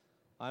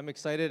I'm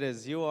excited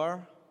as you are.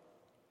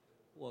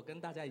 我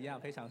跟大家一样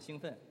非常兴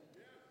奋，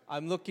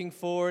 I'm looking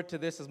forward to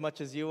this as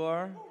much as you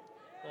are,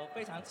 我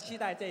非常期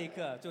待这一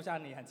刻，就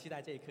像你很期待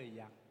这一刻一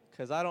样。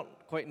 because I don't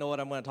quite know what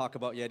I'm going to talk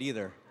about yet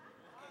either.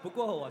 不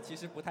过我其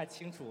实不太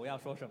清楚我要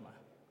说什么。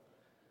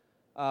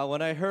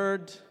 When I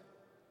heard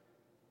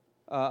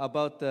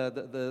about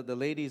the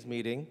ladies'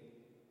 meeting,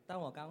 当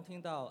我刚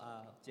听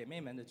到姐妹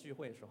们的聚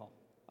会的时候，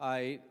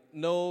 I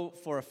know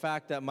for a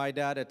fact that my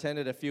dad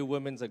attended a few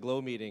women's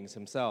aglow meetings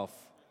himself.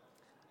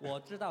 我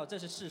知道这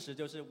是事实，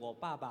就是我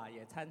爸爸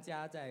也参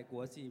加在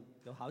国际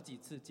有好几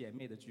次姐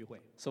妹的聚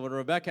会。 So when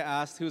Rebecca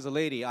asked who's a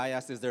lady, I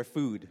asked, is there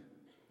food?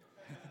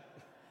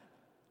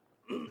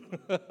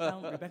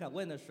 当 Rebecca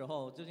问的时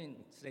候，究竟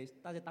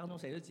大家当中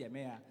谁是姐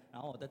妹啊？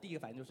然后我的第一个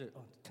反应就是，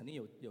哦，肯定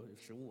有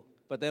食物。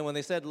 But then when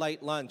they said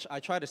light lunch,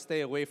 I try to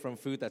stay away from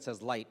food that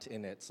says light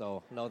in it,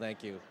 so no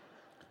thank you.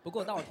 不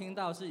过当我听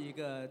到是一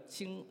个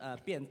轻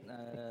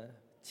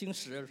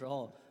食的时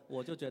候，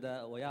我就觉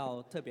得我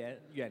要特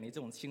别远离这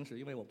种轻食，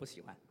因为我不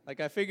喜欢。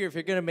 Like I figure if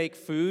you're going to make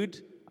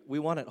food, we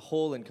want it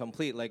whole and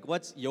complete. Like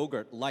what's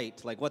yogurt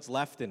light? Like what's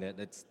left in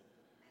it?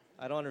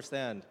 I don't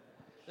understand.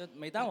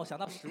 每当我想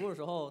到食物的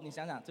时候，你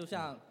想想，就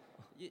像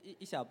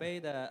一小杯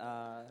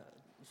的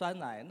酸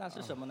奶，那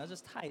是什么呢？这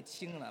是太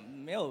轻了，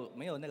没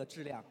有那个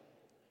质量，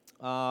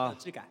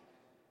质感。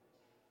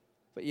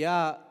 But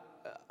yeah,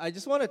 I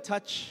just want to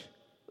touch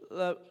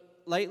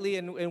lightly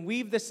and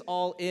weave this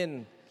all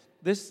in.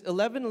 This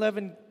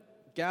 11:11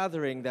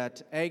 gathering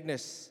that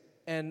Agnes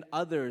and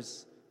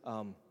others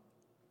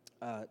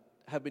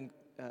have been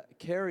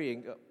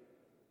carrying,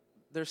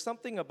 there's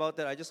something about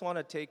that I just want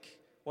to take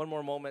one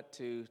more moment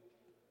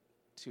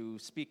to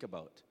speak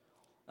about.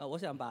 我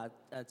想把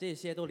这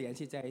些都联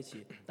系在一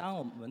起。当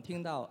我们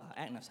听到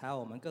Agnes 还有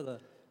我们各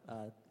个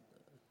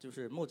就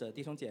是牧者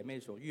弟兄姐妹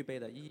所预备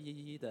的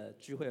111的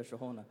聚会的时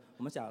候呢，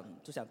我们想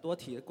多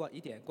提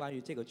一点关于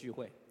这个聚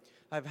会。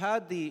 I've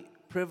had the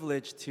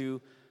privilege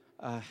to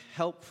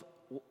help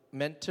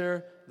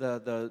mentor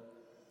the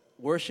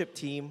worship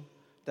team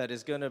that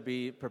is going to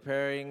be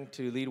preparing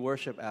to lead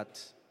worship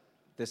at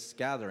this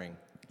gathering.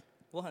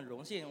 我很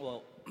荣幸，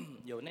我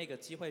有那个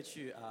机会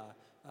去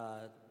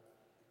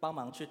帮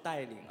忙去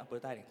带领不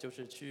是带领，就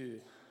是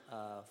去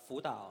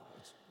辅导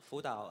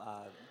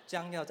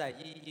将要在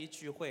111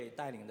聚会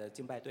带领的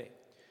敬拜队。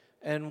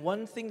 And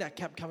one thing that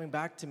kept coming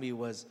back to me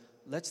was,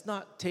 let's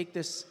not take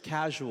this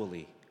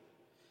casually.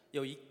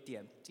 有一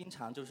点经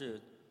常就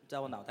是在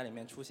我脑袋里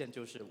面出现，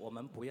就是我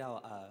们不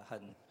要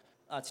很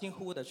轻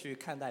忽的去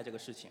看待这个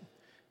事情。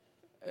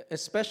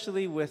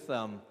 Especially with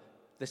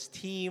this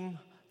team,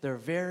 they're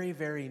very,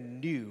 very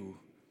new.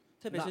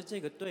 特别是这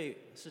个队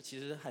是其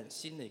实很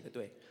新的一个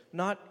队，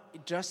 Not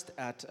just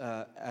at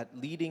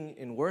leading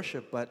in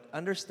worship, but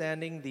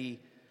understanding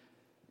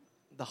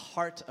the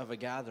heart of a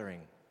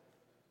gathering.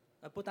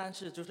 不单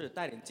是就是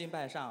带领敬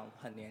拜上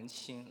很年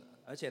轻，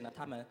而且呢，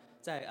他们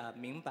在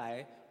明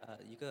白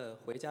一个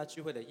回家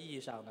聚会的意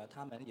义上呢，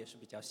他们也是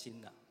比较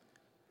新的。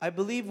 I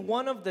believe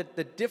one of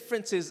the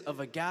differences of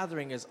a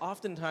gathering is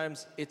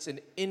oftentimes it's an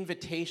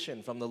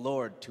invitation from the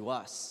Lord to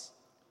us.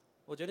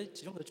 我觉得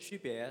其中的区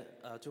别，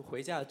就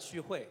回家的聚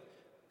会，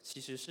其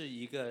实是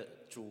一个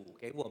主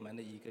给我们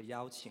的一个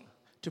邀请，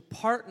 To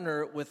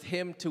partner with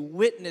Him to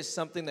witness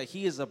something that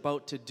He is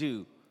about to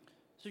do.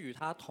 是与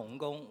他同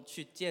工，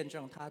去见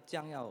证他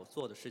将要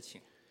做的事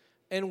情。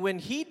 And when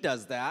He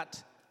does that,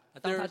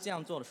 当他这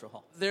样做的时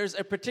候， there's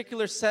a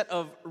particular set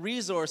of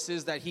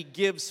resources that He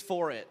gives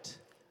for it.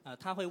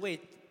 他会为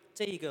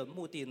这一个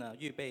目的呢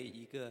预备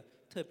一个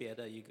特别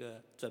的一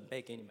个准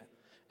备给你们。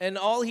 And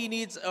all He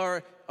needs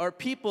are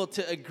people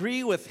to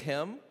agree with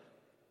Him,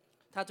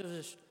 他就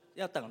是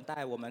要等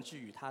待我们去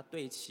与他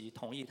对齐，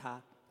同意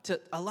他， to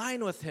align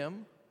with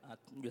Him,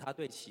 与他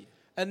对齐。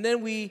 and then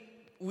we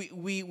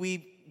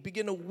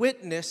begin to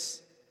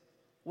witness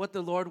what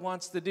the Lord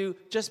wants to do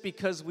just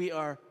because we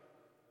are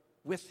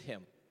with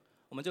Him.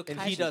 我们就 And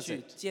开 he 始 does 去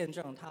it. 见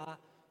证他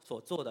所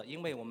做的，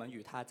因为我们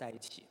与他在一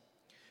起。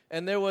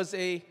 And there was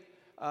a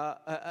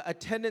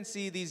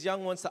tendency, these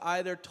young ones, to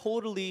either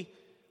totally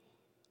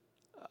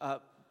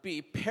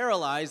be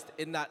paralyzed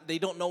in that they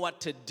don't know what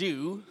to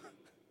do,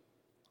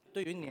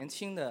 对于年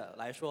轻的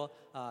来说，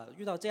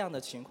遇到这样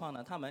的情况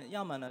呢，他们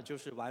要么呢就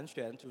是完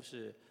全就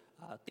是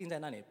定在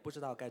那里，不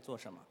知道该做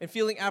什么。 and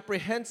feeling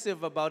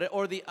apprehensive about it,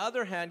 or the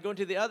other hand, going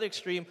to the other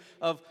extreme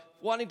of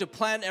wanting to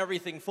plan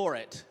everything for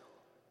it.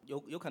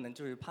 有可能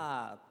就是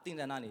怕定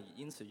在那里，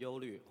因此忧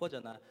虑，或者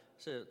呢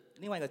是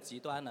另外一个极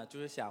端呢，就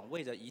是想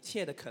为着一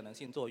切的可能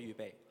性做预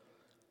备。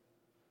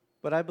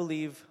 But I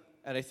believe,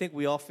 and I think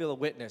we all feel a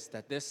witness,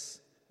 that this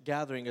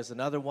gathering is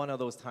another one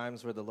of those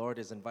times where the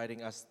Lord is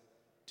inviting us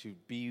to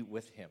be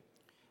with Him.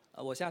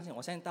 我相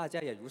信大家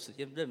也如此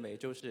认为，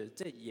就是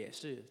这也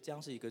是将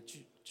是一个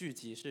聚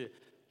集，是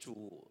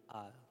主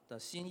的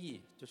心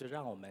意，就是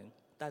让我们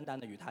单单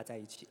的与他在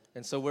一起。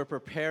 And so we're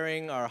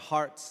preparing our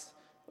hearts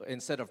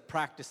instead of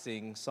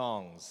practicing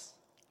songs.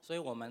 所以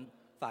我们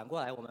反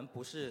过来，我们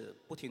不是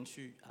不停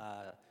去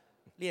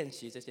练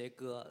习这些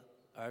歌，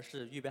而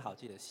是预备好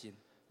自己的心。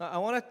I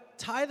want to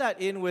tie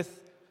that in with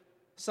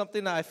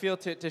something that I feel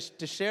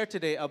to share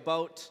today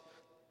about,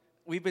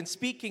 we've been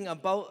speaking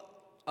about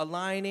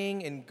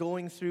aligning and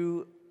going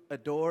through a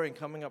door and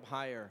coming up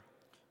higher.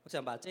 我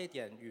想把这一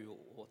点与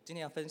我今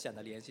天要分享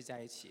的联系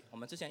在一起。我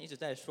们之前一直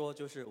在说，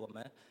就是我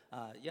们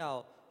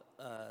要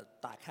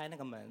打开那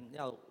个门，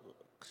要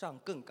上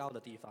更高的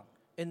地方。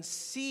And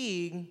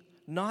seeing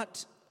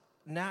not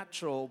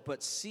natural,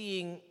 but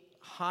seeing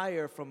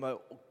higher from a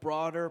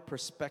broader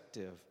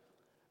perspective.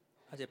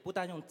 而且不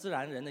但用自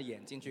然人的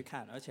眼睛去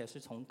看，而且是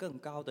从更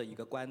高的一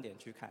个观点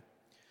去看。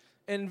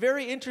And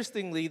very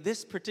interestingly,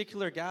 this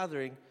particular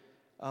gathering,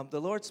 the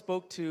Lord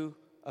spoke to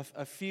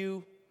a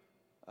few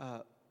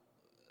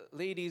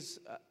ladies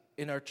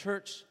in our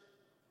church,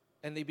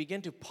 and they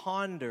began to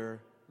ponder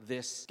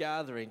this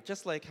gathering,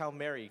 just like how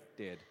Mary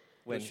did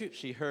when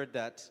she heard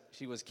that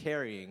she was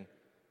carrying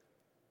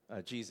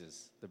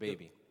Jesus, the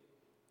baby.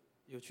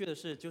 有趣的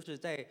是，就是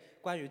在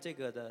关于这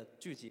个的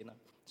聚集呢，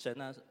神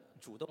呢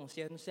主动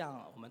先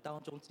向我们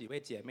当中几位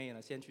姐妹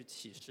呢先去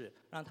启示，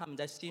让他们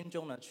在心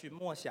中呢去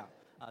默想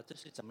这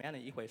是怎么样的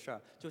一回事儿。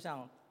就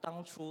像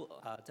当初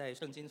在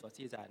圣经所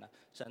记载呢，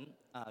神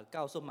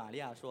告诉玛利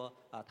亚说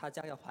她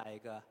将要怀一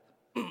个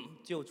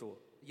救主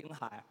婴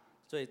孩，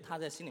所以她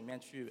在心里面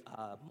去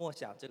默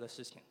想这个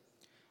事情。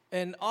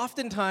And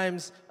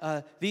oftentimes,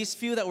 these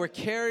few that were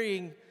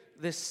carrying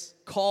this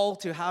call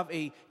to have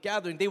a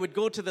gathering, they would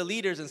go to the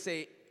leaders and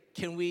say,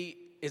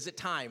 is it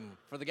time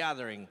for the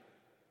gathering?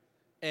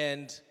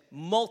 And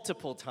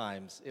multiple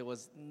times it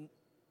was,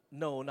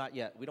 no, not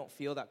yet. We don't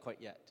feel that quite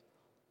yet.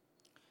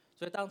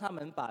 所以当他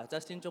们把在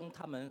心中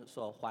他们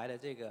所怀的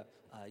这个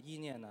意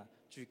念呢，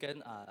去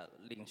跟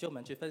领袖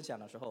们去分享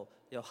的时候，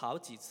有好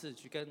几次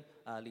去跟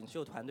领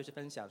袖团队去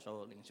分享的时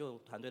候，领袖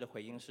团队的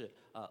回应是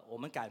我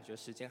们感觉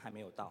时间还没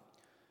有到。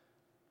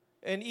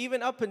And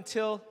even up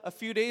until a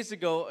few days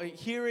ago,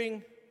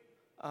 hearing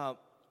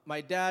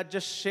my dad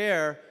just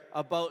share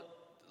about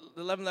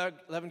the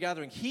 11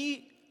 gathering,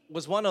 he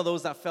was one of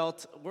those that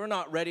felt we're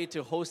not ready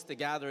to host the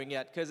gathering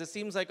yet, because it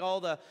seems like all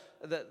the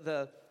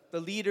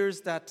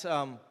leaders that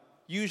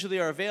usually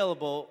are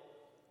available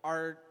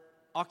are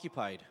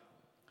occupied.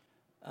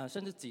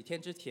 甚至几天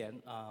之前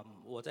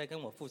我在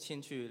跟我父亲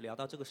去聊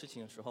到这个事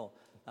情的时候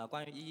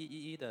关于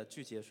111的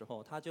聚集的时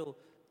候，他就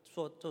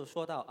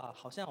说到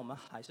好像我们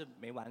还是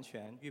没完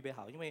全预备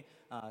好，因为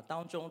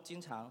当中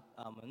经常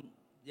我们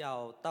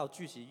要到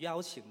聚集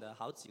邀请的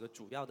好几个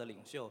主要的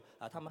领袖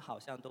他们好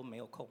像都没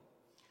有空。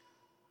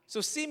So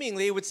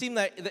seemingly, it would seem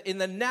that in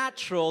the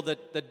natural,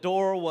 the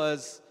door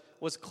was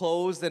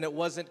closed and it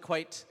wasn't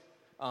quite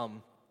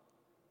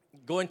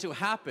going to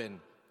happen.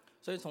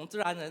 所以从自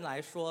然人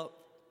来说，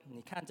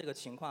你看这个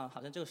情况，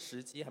好像这个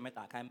时机还没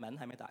打开，门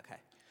还没打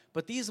开。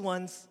But these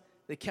ones,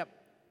 they kept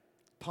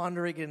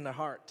pondering in their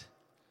heart.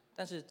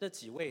 但是这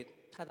几位，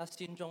他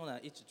心中呢，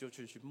一直就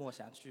去默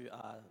想，去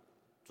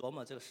琢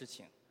磨这个事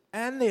情。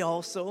And they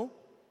also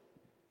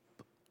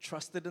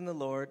trusted in the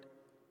Lord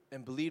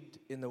and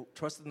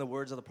trusted in the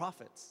words of the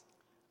prophets.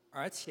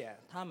 而且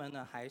他们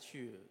呢，还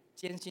去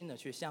艰辛的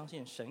去相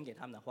信神给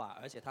他们的话，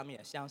而且他们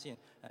也相信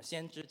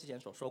先知之前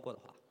所说过的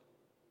话。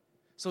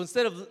So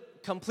instead of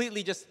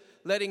completely just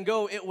letting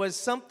go, it was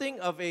something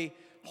of a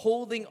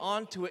holding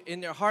on to it in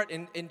their heart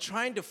and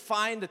trying to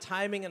find the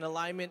timing and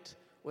alignment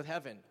with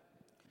heaven.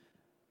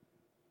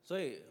 所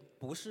以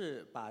不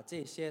是把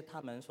这些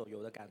他们所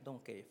有的感动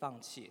给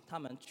放弃，他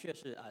们却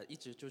是一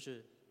直就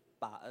是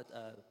把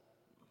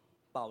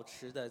保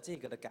持的这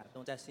个的感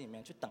动在心里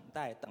面去等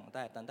待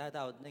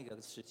到那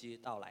个时机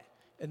到来。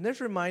And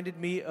this reminded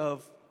me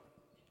of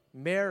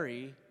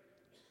Mary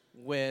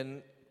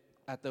when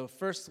at the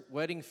first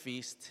wedding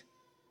feast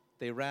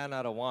they ran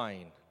out of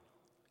wine.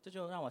 这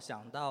就让我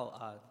想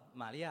到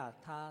玛利亚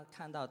她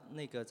看到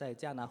那个在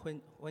迦拿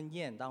婚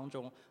宴当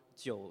中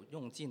酒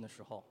用尽的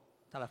时候，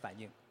她的反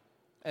应。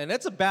And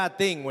that's a bad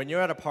thing when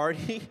you're at a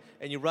party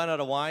and you run out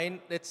of wine.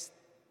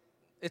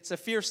 It's a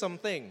fearsome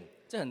thing.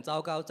 这很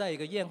糟糕，在一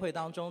个宴会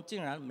当中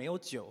竟然没有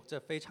酒，这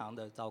非常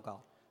的糟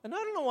糕。And I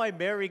don't know why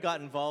Mary got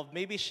involved.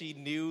 Maybe she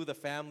knew the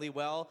family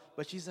well,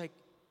 but she's like,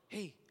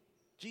 "Hey,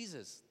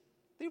 Jesus,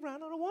 they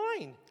ran out of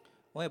wine."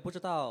 我也不知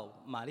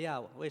道玛利亚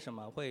为什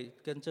么会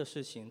跟这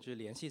事情就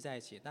联系在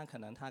一起，但可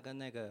能她跟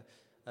那个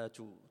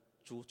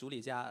主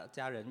理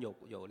家人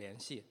有联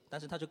系，但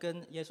是她就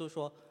跟耶稣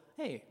说：“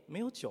嘿，没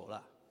有酒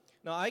了。”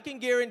 Now I can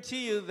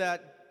guarantee you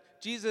that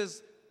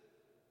Jesus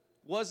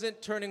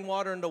wasn't turning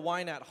water into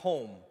wine at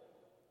home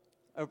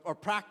or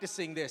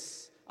practicing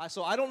this.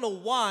 So I don't know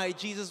why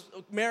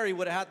Mary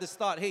would have had this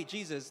thought, "Hey,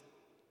 Jesus,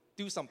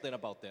 do something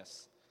about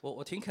this."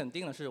 我挺肯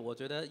定的是，我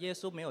觉得耶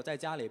稣没有在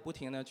家里不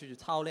停的去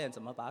操练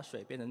怎么把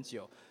水变成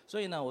酒，所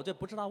以呢，我就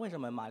不知道为什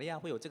么玛利亚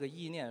会有这个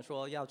意念，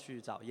说要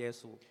去找耶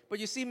稣。But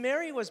you see,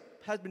 Mary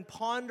has been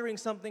pondering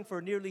something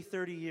for nearly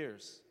 30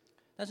 years.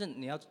 但是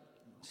你要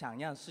想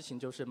一样事情，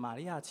就是玛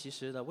利亚其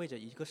实呢，为着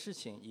一个事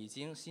情，已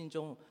经心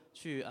中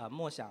去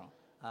默想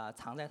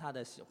藏在她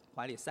的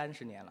怀里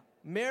30年了。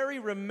Mary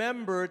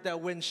remembered that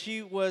when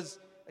she was,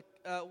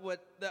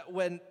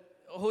 when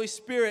Holy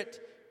Spirit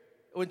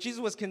when Jesus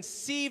was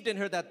conceived in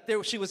her, that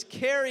she was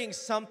carrying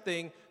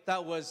something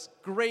that was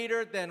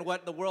greater than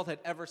what the world had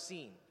ever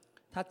seen.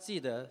 他记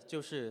得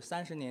就是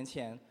30年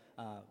前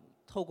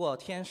透过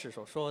天使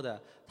所说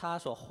的，他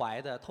所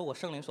怀的，透过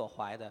圣灵所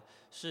怀的，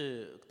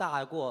是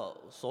大过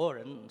所有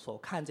人所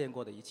看见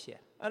过的一切。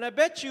And I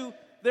bet you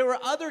there were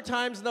other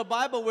times in the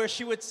Bible where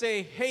she would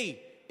say, "Hey,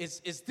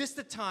 is this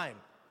the time?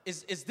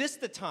 Is this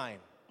the time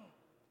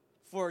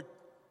for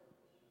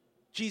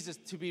Jesus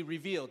to be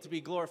revealed, to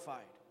be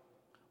glorified?"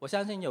 我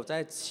相信有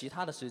在其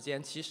他的时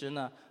间，其实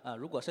呢，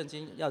如果圣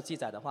经要记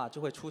载的话，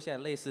就会出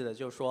现类似的，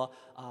就是说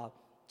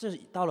这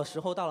到了时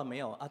候到了没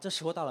有啊？这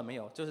时候到了没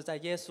有？就是在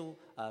耶稣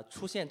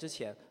出现之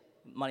前，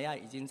玛利亚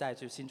已经在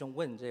就心中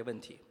问这些问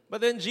题。But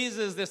then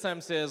Jesus this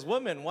time says,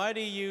 "Woman, why do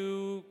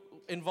you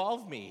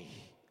involve me?"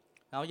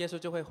 然后耶稣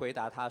就会回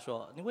答他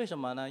说：“你为什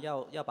么呢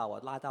要把我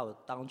拉到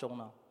当中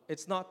呢？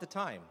 It's not the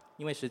time.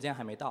 因为时间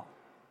还没到。”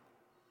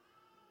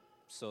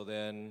 So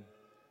then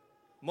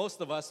most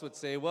of us would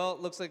say, "Well,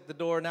 it looks like the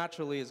door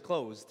naturally is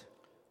closed."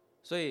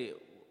 所以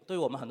对于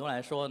我们很多人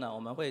来说呢，我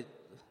们会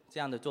这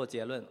样的做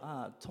结论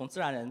从自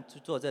然人去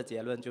做这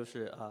结论就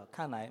是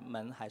看来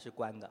门还是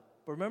关的。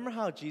 But remember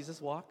how Jesus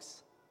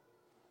walks?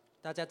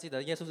 大家记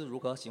得耶稣是如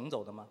何行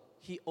走的吗？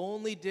 He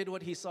only did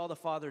what he saw the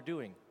Father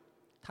doing.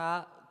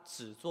 他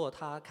只做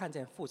他看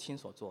见父亲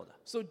所做的。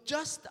 So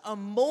just a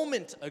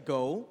moment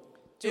ago,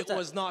 it 就在-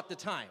 was not the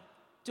time.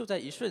 就在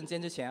一瞬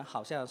间之前，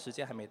好像时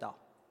间还没到。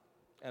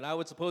 And I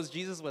would suppose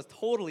Jesus was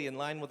totally in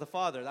line with the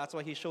Father. That's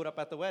why he showed up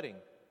at the wedding.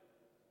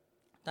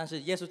 但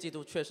是耶稣基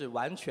督却是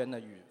完全的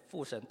与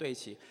父神对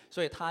齐，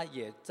所以他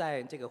也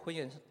在这个婚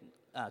宴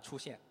出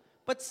现。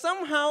 But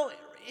somehow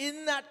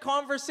in that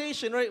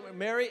conversation, right,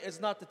 Mary, it's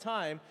not the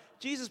time,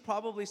 Jesus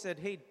probably said,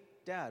 "Hey,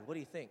 Dad, what do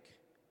you think?"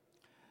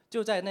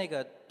 就在那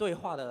个对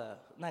话的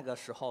那个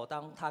时候，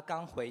当他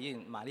刚回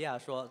应玛利亚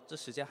说这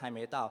时间还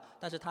没到，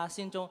但是他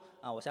心中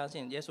我相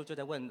信耶稣就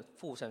在问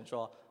父神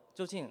说，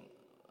究竟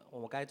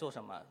我该做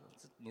什么？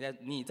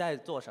你在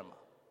做什么？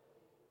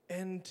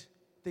 And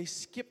they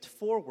skipped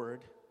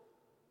forward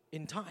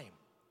in time.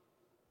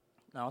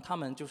 然后他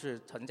们就是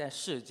曾在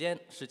时间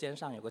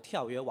上有个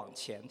跳跃往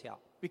前跳。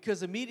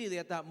 Because immediately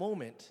at that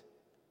moment,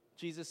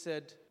 Jesus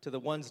said to the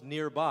ones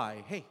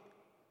nearby, "Hey,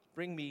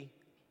 bring me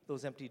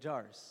those empty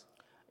jars."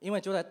 因为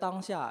就在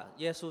当下，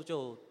耶稣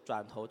就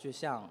转头去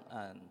向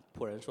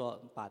仆人说，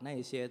把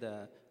那些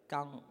的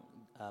缸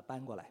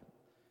搬过来。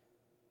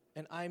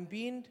 And I'm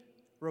being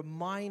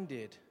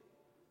reminded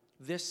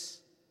this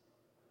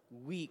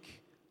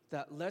week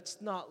that let's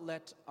not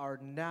let our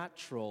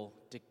natural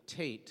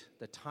dictate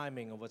the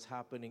timing of what's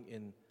happening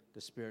in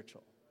the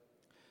spiritual.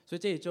 所以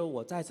这一周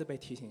我再次被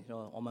提醒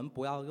说，我们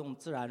不要用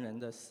自然人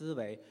的思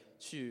维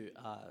去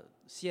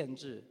限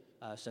制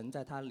神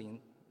在他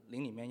灵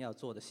里面要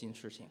做的新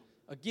事情。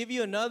 I'll give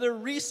you another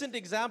recent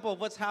example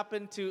of what's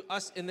happened to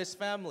us in this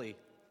family.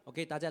 我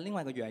给大家另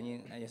外一个原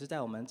因，也是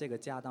在我们这个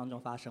家当中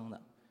发生的。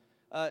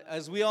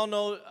 As we all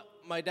know,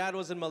 my dad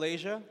was in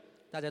Malaysia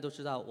大家都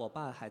知道，我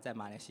爸还在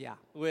马来西亚，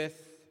 with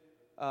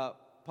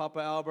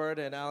Papa Albert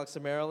and Alex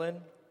and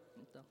Marilyn.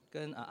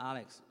 跟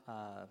Alex、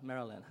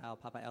Marilyn 还有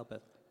Papa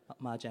Albert、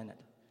妈 Janet。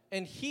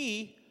 And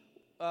he,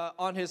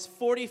 on his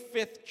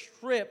 45th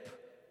trip,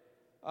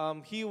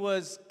 he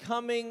was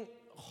coming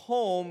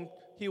home.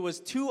 He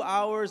was 2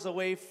 hours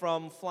away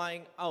from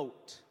flying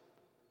out.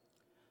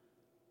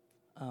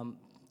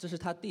 这是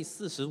他第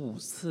45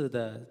次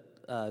的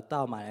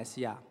到马来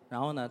西亚，然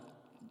后呢，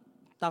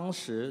当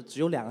时只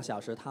有2个小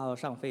时，他要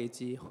上飞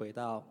机回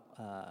到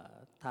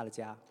他的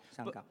家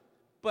香港。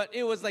 But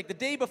it was like the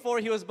day before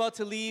he was about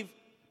to leave,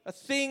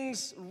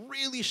 things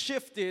really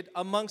shifted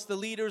amongst the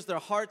leaders, their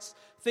hearts,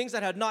 things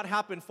that had not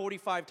happened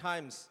 45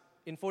 times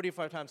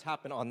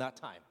happened on that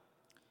time.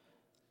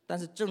 但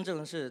是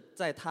正是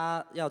在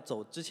他要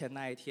走之前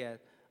那一天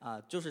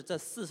就是这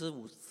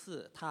45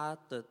次他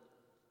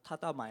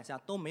到马来西亚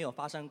都没有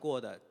发生过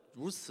的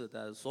如此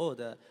的所有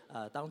的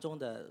当中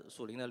的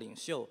属灵的领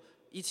袖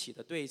一起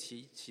的对齐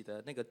一起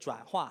的那个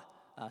转化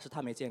是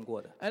他没见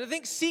过的。 And I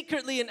think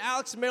secretly in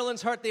Alex and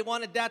Marilyn's heart, they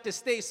wanted Dad to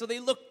stay, so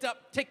they looked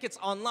up tickets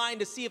online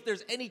to see if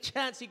there's any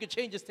chance he could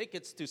change his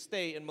tickets to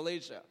stay in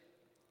Malaysia.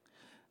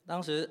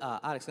 当时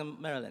Alex 跟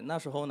Marilyn 那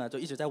时候呢就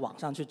一直在网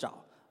上去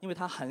找，因为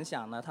他很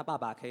想呢他爸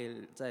爸可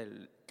以再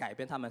改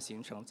变他们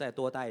行程，再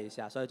多待一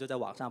下，所以就在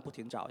网上不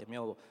停找有没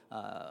有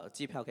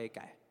机票可以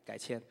改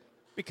签。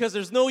 Because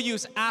there's no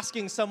use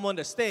asking someone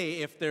to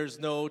stay if there's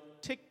no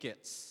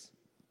tickets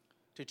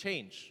to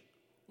change.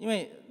 因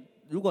为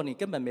如果你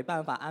根本没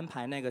办法安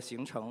排那个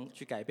行程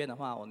去改变的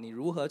话，你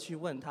如何去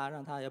问他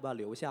让他要不要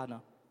留下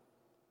呢？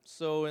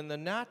 So in the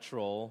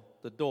natural,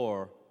 the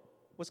door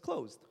was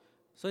closed.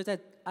 所以在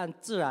按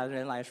自然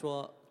人来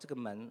说，这个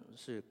门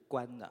是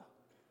关的。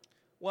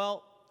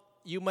 Well,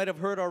 you might have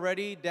heard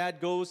already, Dad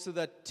goes to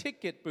the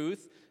ticket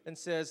booth and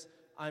says,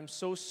 "I'm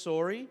so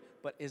sorry,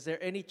 but is there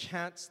any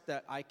chance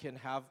that I can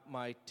have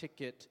my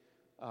ticket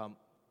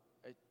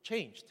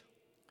changed?"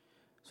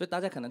 所以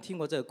大家可能听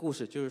过这个故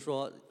事，就是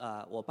说，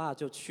我爸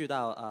就去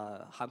到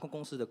航空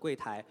公司的柜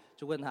台，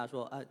就问他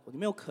说，有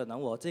没有可能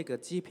我这个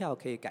机票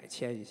可以改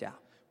签一下？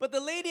 But the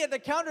lady at the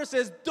counter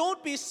says,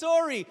 "Don't be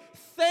sorry.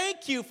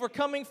 Thank you for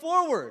coming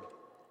forward."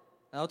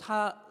 然后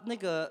他那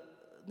个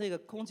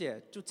空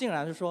姐就竟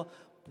然是说，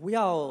不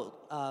要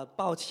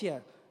抱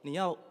歉，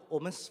我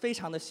们非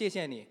常的谢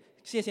谢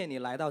你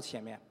来到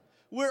前面。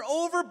 We're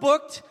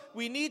overbooked.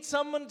 We need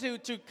someone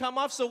to come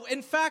off. So,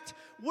 in fact,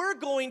 we're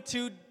going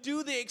to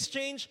do the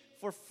exchange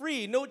for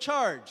free, no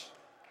charge.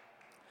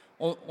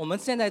 我们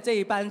现在这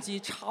一班机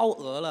超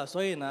额了，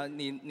所以呢，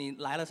你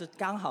来了是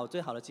刚好最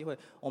好的机会，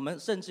我们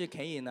甚至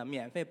可以呢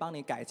免费帮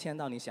你改签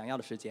到你想要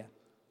的时间。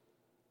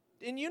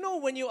 And you know,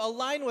 when you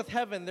align with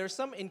heaven, there's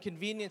some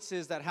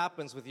inconveniences that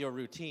happens with your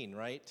routine,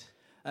 right?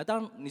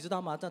 你知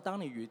道吗？当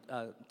你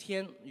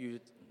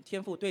与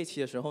天父对齐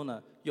的时候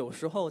呢，有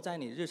时候在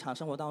你日常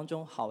生活当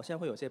中好像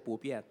会有些不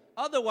便。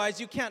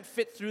 Otherwise, you can't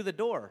fit through the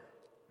door.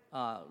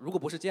 如果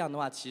不是这样的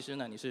话，其实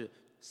呢你是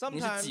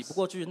挤不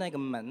过去那个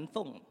门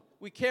缝。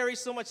 We carry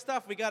so much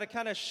stuff, we got to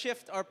kind of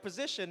shift our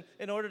position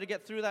in order to get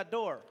through that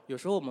door. 有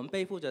时候我们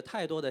背负着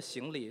太多的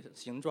行李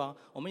行装，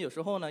我们有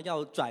时候呢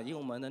要转移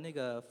我们的那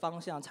个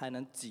方向，才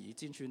能挤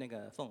进去那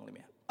个缝里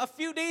面。 A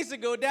few days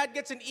ago, Dad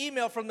gets an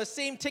email from the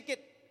same ticket,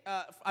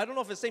 I don't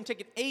know if it's the same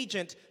ticket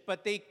agent,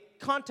 but they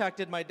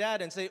contacted my dad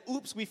and say,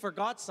 "Oops, we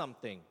forgot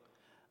something."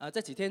 在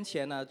几天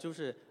前呢，就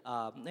是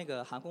那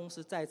个航空公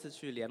司再次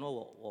去联络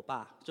我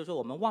爸，就说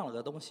我们忘了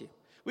个东西。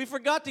 We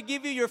forgot to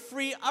give you your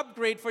free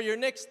upgrade for your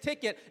next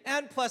ticket,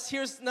 and plus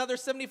here's another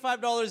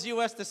 $75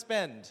 US to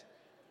spend.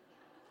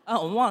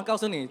 我们忘了告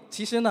诉你，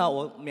其实呢，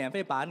我免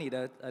费把你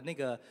的那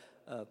个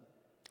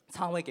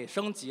舱位给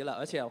升级了，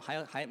而且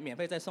还免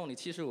费再送你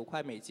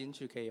$75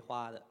去可以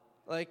花的。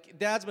 Like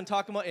Dad's been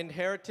talking about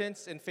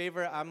inheritance in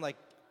favor. I'm like,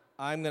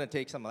 I'm gonna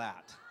take some of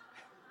that.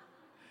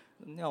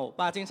 那我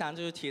爸经常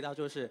就是提到，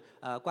就是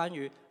关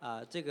于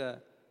这个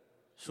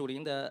属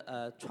灵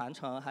的传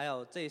承，还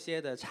有这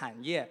些的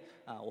产业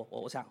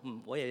我想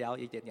我也要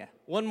一点点。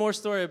 One more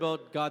story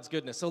about God's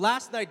goodness. So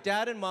last night,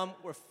 Dad and Mom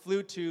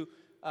flew to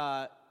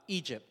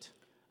Egypt.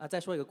 再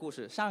说一个故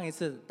事，上一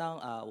次当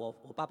我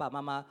爸爸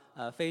妈妈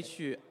飞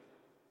去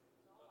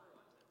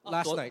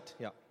Last night,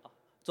 yeah.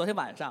 昨天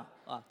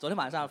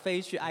晚上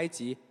飞去埃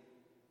及。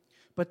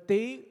 But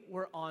they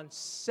were on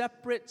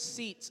separate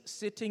seats,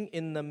 sitting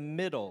in the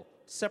middle,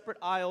 separate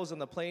aisles on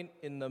the plane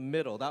in the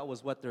middle. That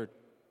was what their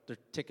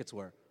tickets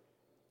were.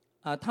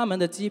 他们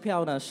的机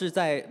票呢是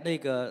在那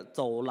个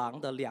走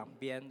廊的两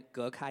边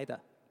隔开的。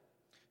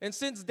 And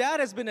since Dad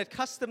has been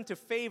accustomed to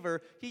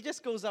favor, he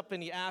just goes up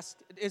and he asks,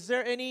 "Is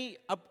there any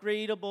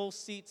upgradable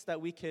seats that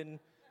we can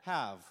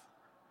have?"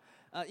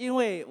 因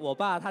为我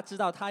爸他知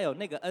道他有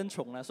那个恩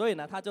宠呢，所以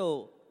呢他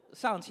就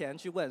上前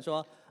去问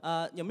说，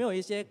有没有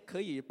一些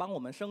可以帮我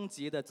们升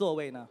级的座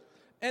位呢？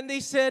 And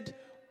they said,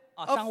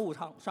 商务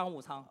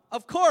舱。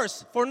 "Of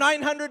course, for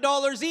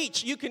 $900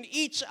 each, you can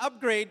each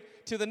upgrade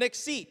to the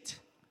next seat."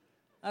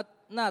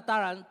 那当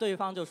然，对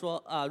方就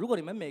说，如果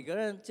你们每个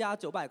人加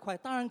900块，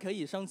当然可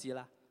以升级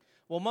了。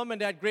 Well, Mom and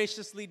Dad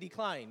graciously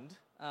declined.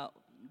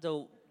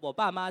 就我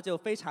爸妈就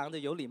非常的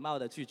有礼貌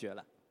的拒绝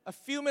了。 A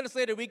few minutes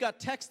later, we got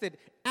texted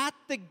at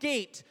the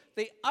gate.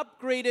 They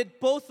upgraded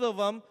both of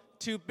them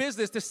to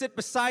business to sit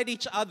beside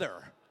each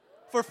other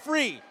for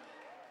free.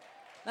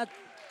 那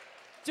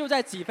就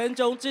在几分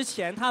钟之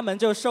前，他们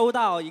就收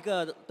到一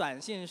个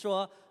短信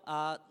说，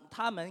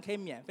他们可以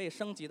免费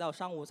升级到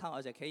商务舱，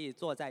而且可以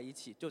坐在一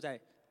起，就在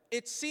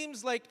It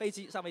seems like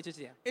上飞机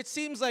之前。 it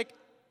seems like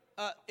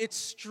it's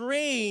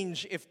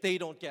strange if they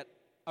don't get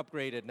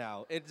upgraded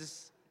now.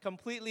 It's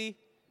completely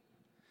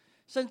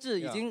甚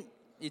至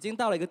已经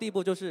到了一个地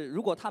步，就是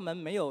如果他们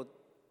没有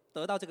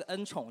得到这个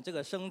恩宠，这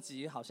个升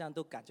级好像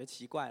都感觉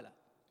奇怪了。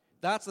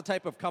 that's the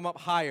type of come up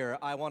higher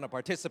I want to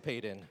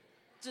participate in.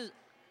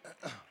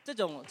 这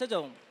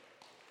种，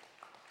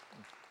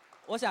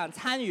我想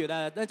参与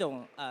的那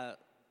种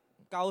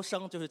高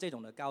升，就是这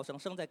种的高升，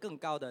升在更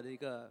高的一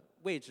个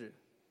位置，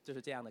就是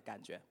这样的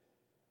感觉。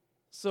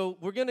 So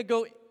we're going to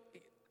go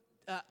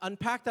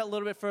unpack that a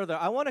little bit further.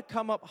 I want to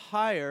come up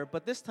higher,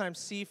 but this time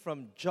see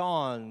from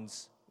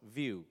John's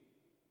view.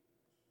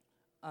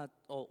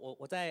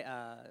 我再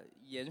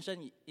延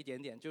伸一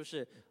点点，就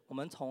是我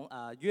们从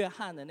约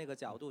翰的那个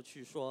角度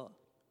去说。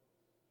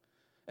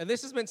 And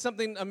this has been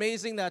something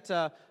amazing that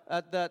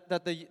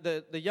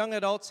the young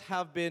adults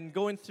have been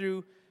going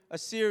through a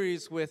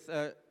series with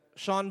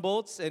Sean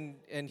Boltz,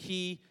 and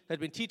he had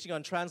been teaching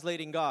on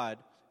translating God.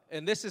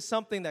 And this is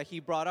something that he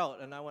brought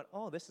out, and I went,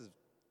 oh, this is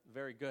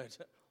very good.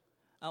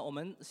 我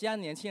们西安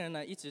年轻人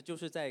呢，一直就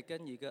是在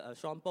跟一个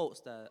Sean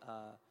Boltz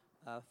的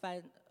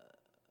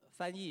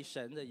翻译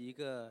神的一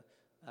个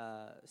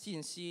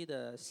信息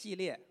的系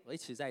列，我一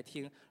起在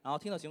听，然后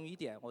听到其中一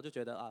点，我就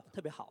觉得特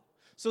别好。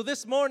 So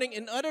this morning,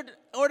 in order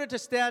to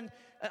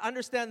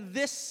understand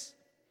this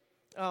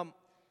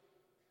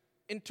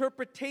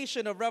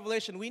interpretation of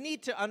Revelation, we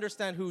need to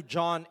understand who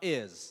John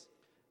is.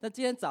 那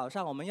今天早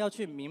上我们要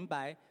去明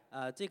白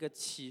这个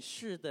启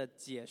示的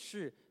解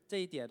释这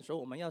一点的时候，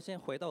我们要先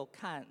回头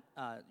看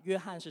约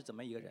翰是怎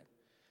么一个人。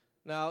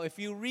Now, if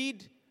you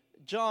read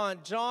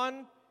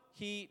John,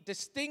 he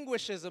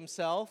distinguishes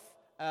himself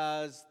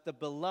as the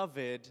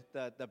beloved,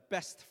 the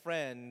best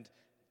friend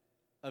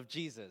of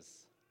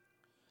Jesus.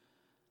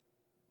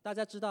 大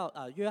家知道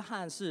约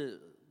翰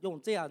是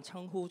用这样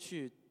称呼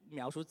去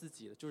描述自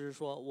己的，就是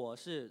说我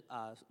是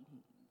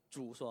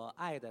主所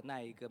爱的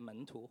那一个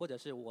门徒，或者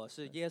是我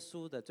是耶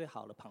稣的最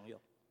好的朋友。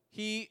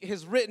He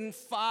has written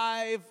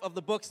 5 of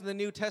the books in the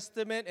New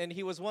Testament, and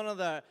he was one of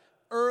the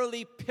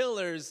early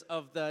pillars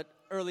of the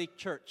early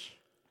church.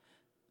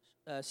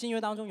 新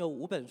约当中有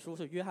5本书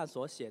是约翰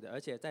所写的，而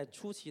且在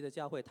初期的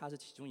教会，他是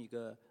其中一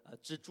个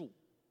支柱。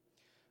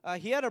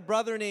He had a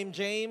brother named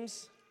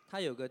James.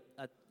 他有个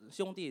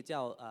兄弟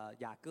叫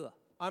雅各。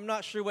I'm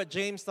not sure what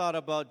James thought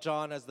about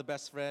John as the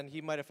best friend.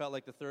 He might have felt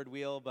like the third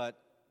wheel, but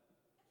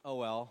oh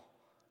well.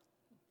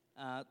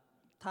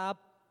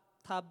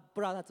 他不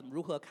知道他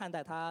如何看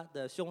待他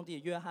的兄弟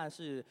约翰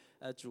是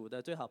主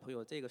的最好朋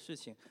友这个事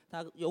情，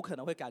他有可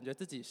能会感觉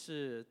自己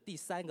是第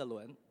3个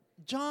轮。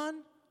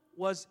John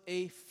was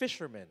a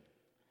fisherman.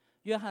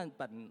 约翰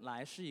本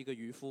来是一个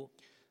渔夫。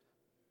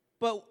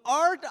But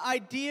our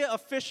idea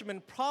of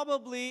fisherman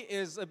probably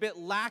is a bit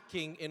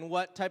lacking in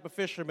what type of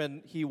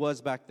fisherman he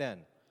was back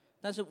then.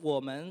 但是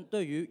我们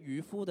对于渔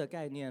夫的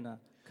概念呢，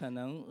可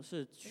能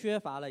是缺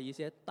乏了一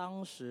些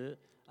当时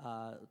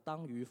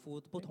当渔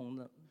夫不同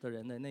的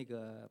人的那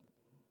个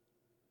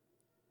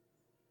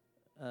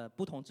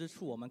不同之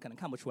处，我们可能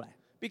看不出来。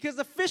Because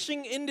the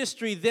fishing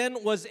industry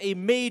then was a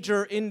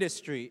major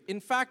industry.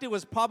 In fact, it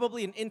was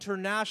probably an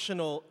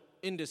international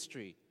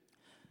industry.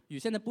 与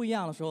现在不一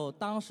样的时候，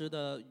当时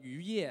的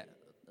渔业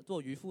做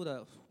渔夫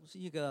的是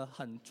一个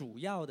很主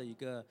要的一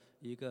个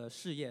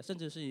事业，甚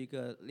至是一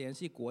个联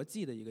系国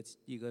际的一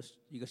个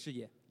事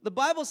业。The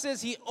Bible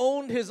says he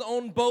owned his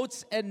own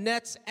boats and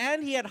nets,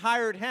 and he had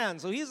hired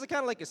hands. So he's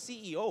kind of like a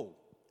CEO.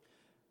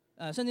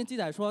 圣经记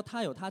载说，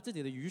他有他自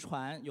己的渔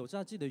船，有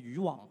他自己的渔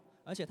网，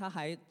而且他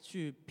还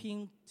去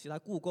聘其他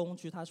雇工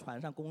去他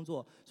船上工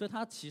作，所以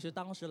他其实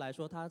当时来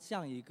说，他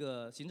像一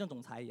个行政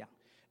总裁一样。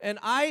And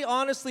I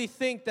honestly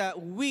think that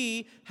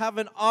we have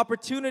an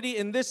opportunity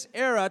in this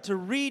era to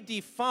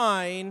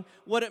redefine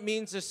what it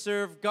means to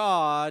serve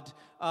God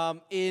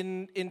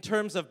in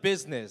terms of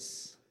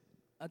business.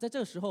 在这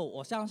个时候，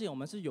我相信我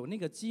们是有那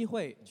个机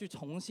会去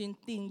重新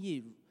定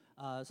义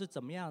是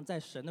怎么样在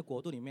神的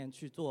国度里面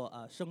去做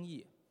生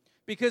意。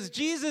Because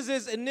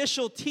Jesus'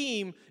 initial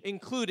team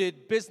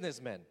included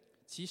businessmen.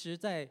 其实，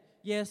在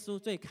耶稣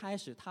最开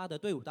始他的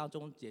队伍当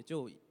中，也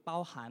就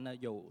包含了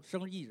有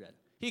生意人。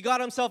He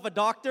got himself a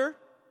doctor.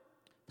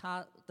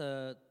 他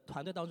的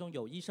团队当中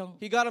有医生，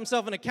 He got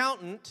himself an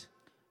accountant.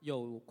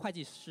 有会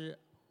计师，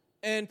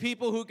 And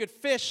people who could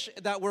fish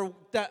that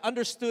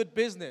understood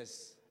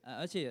business.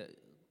 而且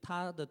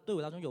他的队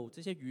伍当中有这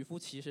些渔夫，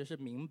其实是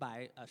明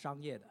白商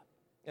业的。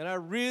And I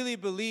really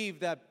believe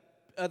that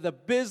the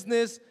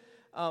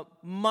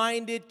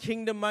business-minded,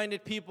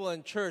 kingdom-minded people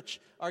in church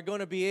are going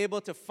to be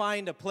able to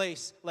find a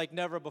place like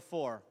never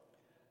before.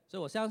 所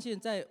以我相信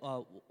在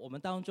我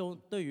们当中，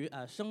对于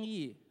生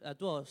意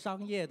做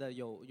商业的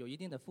有一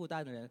定的负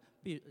担的人，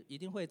一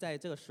定会在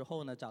这个时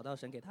候呢找到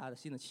神给他的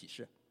新的启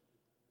示。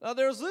Now,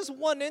 there was this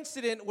one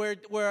incident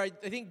where I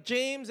think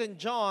James and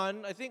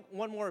John, I think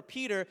one more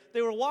Peter,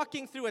 they were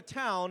walking through a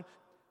town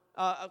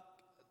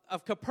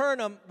of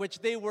Capernaum, which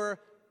they were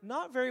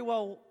not very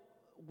well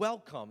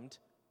welcomed.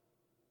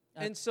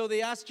 And so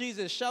they asked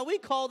Jesus, shall we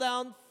call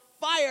down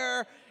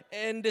fire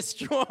and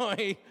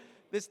destroy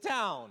this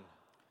town?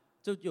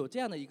 就有这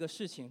样的一个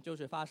事情，就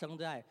是发生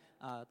在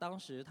当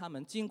时他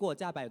们经过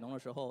加百农的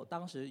时候，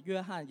当时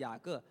约翰、雅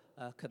各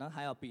可能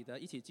还有彼得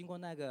一起经过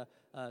那个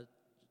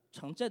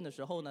城镇的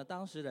时候呢，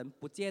当时人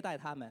不接待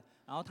他们，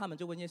然后他们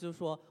就问耶稣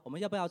说：“我们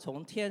要不要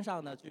从天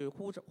上呢去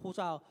呼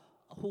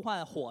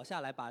唤火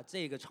下来，把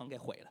这个城给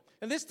毁了？”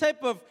 And this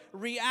type of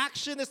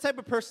reaction, this type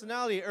of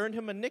personality earned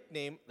him a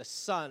nickname,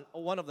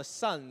 one of the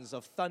sons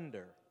of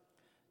thunder.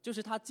 就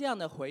是他这样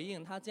的回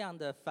应，他这样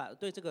的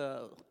对这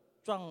个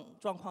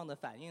状况的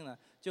反应呢，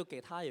就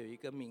给他有一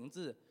个名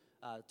字，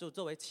就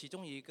作为其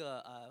中一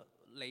个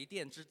雷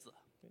电之子。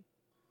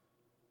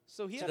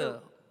So he 这 had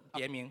个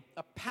别名。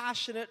a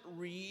passionate,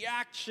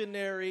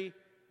 reactionary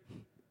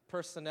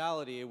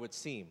personality, it would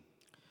seem.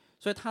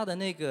 所以他的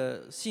那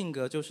个性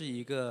格就是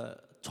一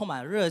个充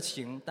满热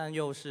情，但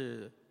又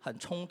是很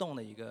冲动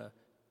的一个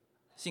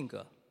性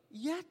格。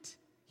Yet,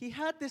 he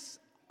had this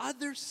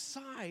other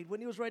side. When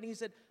he was writing, he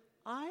said,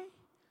 I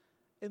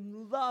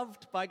am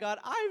loved by God.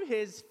 I'm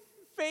his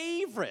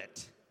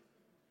favorite.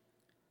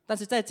 但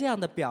是在这样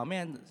的表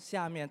面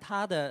下面，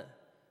他的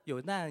有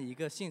那样一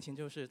个性情，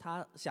就是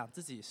他想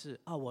自己是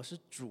我是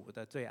主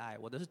的最爱，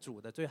我的是主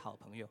的最好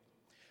朋友。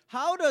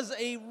How does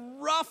a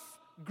rough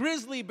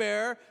grizzly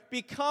bear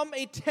become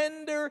a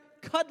tender,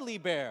 cuddly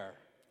bear?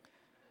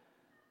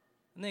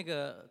 那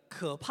个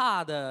可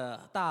怕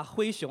的大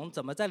灰熊，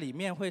怎么在里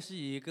面会是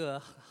一个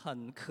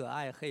很可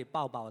爱可以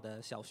抱抱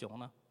的小熊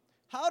呢？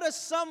 How does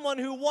someone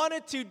who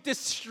wanted to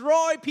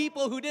destroy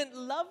people who didn't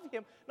love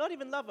him, not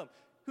even love him,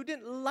 who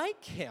didn't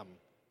like him,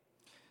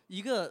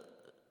 一个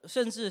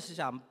甚至是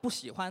想不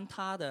喜欢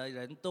他的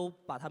人都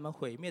把他们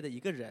毁灭的一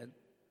个人，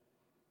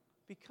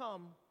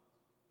 become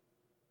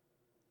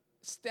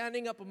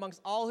standing up amongst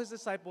all his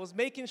disciples,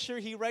 making sure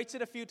he writes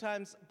it a few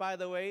times, by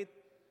the way,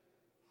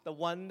 the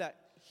one that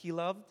he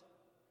loved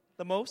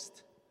the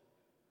most?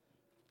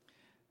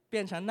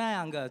 变成那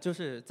样个，就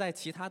是在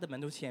其他的门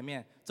徒前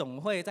面，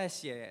总会在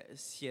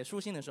写书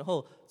信的时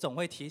候，总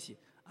会提起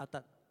啊，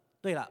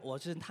对了，我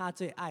是他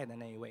最爱的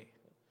那一位，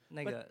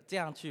那个这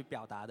样去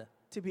表达的。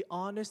To be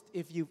honest,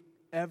 if you've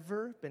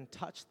ever been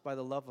touched by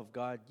the love of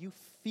God, you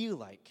feel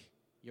like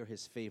you're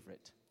his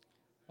favorite.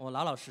 我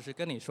老老实实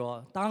跟你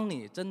说，当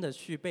你真的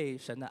去被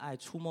神的爱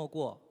触摸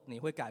过，你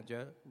会感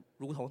觉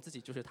如同自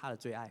己就是他的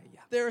最爱一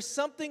样。There is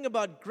something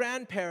about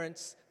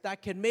grandparents that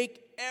can make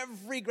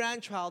every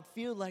grandchild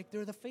feel like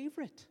they're the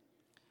favorite.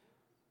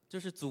 就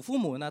是祖父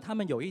母呢，他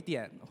们有一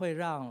点会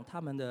让他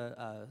们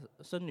的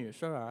孙女、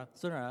孙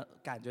儿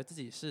感觉自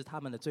己是他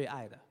们的最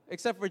爱的。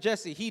Except for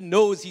Jesse, he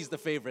knows he's the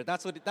favorite.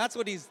 That's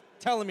what he's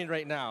telling me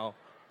right now.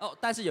 哦，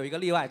但是有一个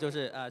例外，就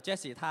是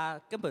Jesse 他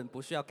根本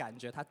不需要感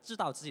觉，他知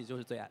道自己就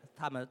是最爱，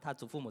他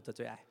祖父母的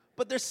最爱。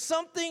But there's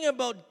something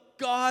about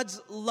God's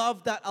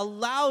love that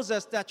allows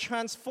us, that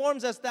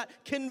transforms us, that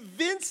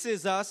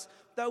convinces us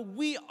that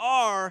we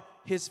are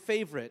his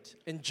favorite.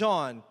 And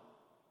John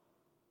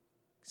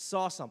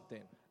saw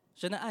something.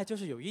 神的爱就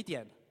是有一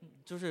点，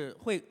就是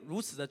会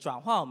如此的转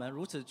化我们，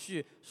如此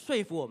去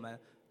说服我们，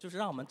就是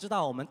让我们知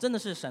道我们真的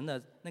是神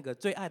的那个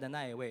最爱的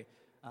那一位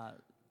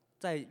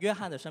在约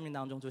翰的生命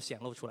当中就显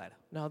露出来了。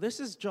Now, this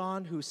is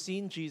John who's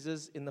seen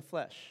Jesus in the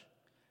flesh.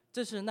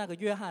 这是那个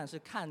约翰是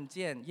看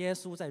见耶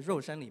稣在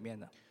肉身里面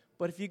的。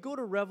But if you go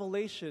to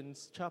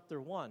Revelations chapter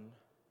 1,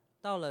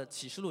 到了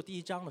启示录第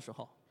1章的时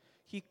候，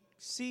 he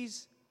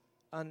sees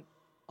an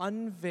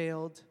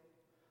unveiled,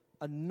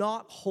 a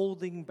not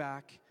holding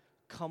back,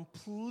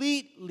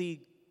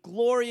 completely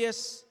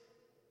glorious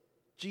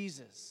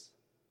Jesus.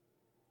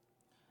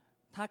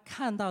 他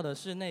看到的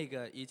是那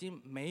个已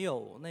经没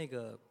有那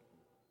个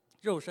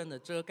肉身的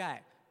遮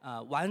盖，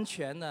完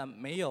全的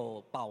没有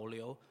保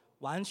留，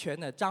完全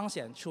的彰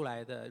显出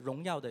来的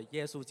荣耀的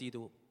耶稣基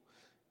督。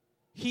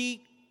He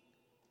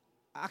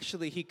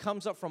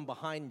comes up from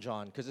behind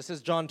John because it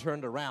says John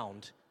turned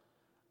around.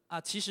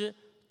 其实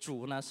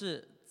主呢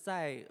是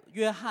在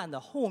约翰的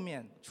后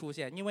面出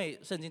现，因为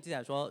圣经记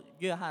载说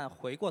约翰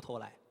回过头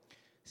来。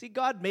See,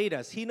 God made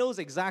us. He knows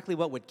exactly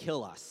what would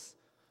kill us.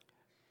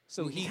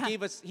 So he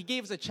gave us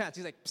a chance.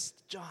 He's like, Psst,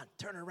 John,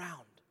 turn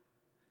around.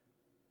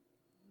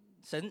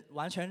 神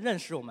完全认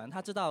识我们，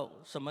他知道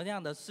什么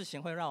样的事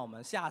情会让我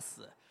们吓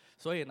死，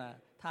所以呢，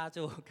他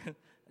就跟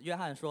约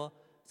翰说，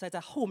在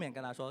后面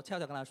跟他说，悄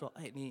悄跟他说，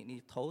哎，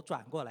你头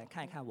转过来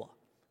看一看我。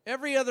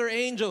Every other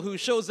angel who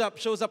shows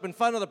up in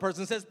front of the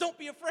person and says, "Don't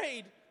be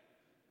afraid."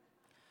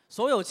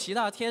 所有其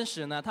他天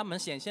使呢，他们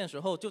显现的时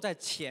候就在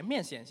前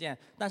面显现，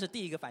但是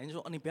第一个反应就是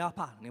说，你不要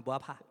怕，你不要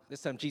怕。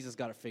This time Jesus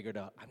got it figured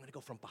out. I'm going to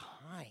go from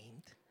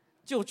behind.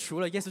 就除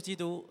了耶稣基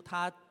督，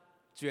他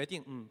决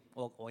定，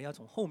我要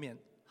从后面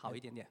好一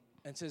点点。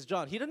And says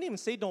John, he doesn't even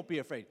say don't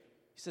be afraid.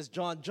 He says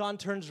John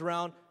turns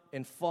around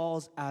and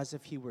falls as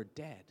if he were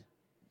dead.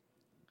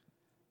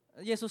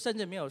 耶稣甚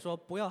至没有说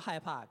不要害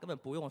怕，根本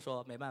不用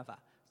说，没办法。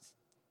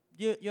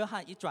约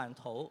翰一转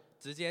头，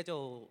直接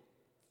就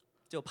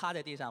趴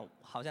在地上，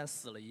好像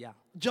死了一样。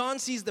John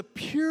sees the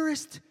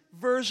purest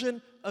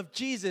version of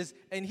Jesus,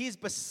 and he's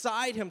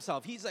beside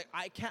himself. He's like,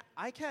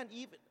 I can't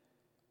even,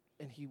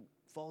 and he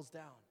falls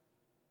down.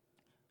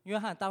 约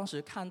翰当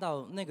时看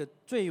到那个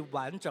最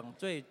完整、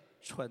最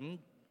纯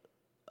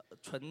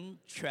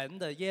全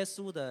的耶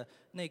稣的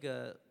那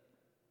个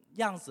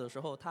样子的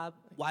时候，他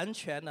完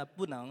全的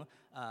不能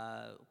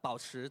保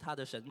持他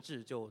的神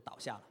智，就倒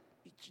下了。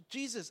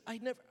Jesus, I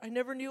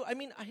never knew. I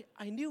mean,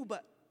 I knew,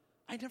 but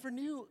I never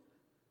knew.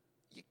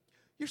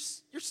 You're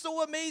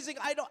so amazing.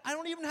 I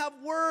don't even have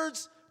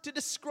words to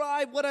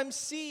describe what I'm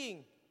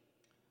seeing.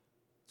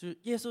 就是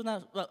耶稣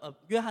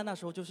约翰那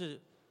时候就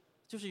是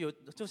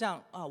就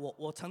像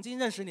我曾经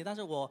认识你，但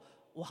是我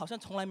好像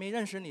从来没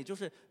认识你，就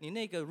是你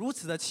那个如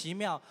此的奇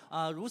妙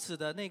如此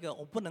的那个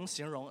我不能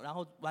形容，然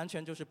后完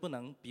全就是不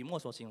能笔墨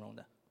所形容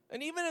的。And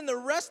even in the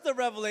rest of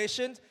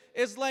Revelation,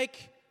 it's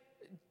like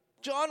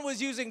John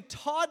was using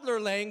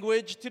toddler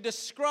language to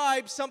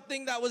describe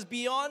something that was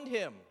beyond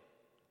him.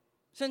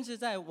 甚至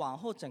在往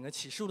后整个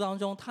启示录当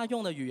中，他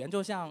用的语言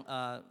就像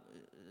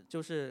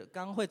就是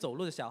刚会走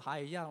路的小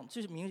孩一样，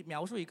就是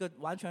描述一个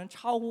完全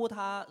超乎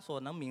他所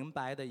能明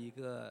白的一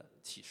个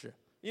启示。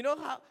You know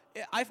how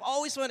I've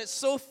always found it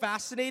so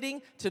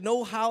fascinating to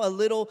know how a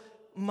little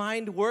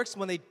mind works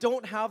when they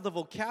don't have the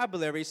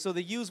vocabulary, so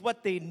they use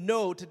what they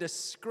know to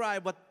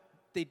describe what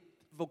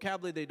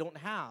vocabulary they don't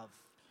have.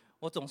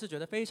 我总是觉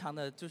得非常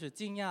的就是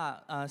惊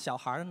讶，小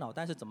孩的脑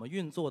袋是怎么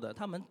运作的？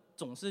他们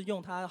总是用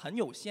他很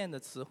有限的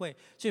词汇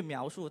去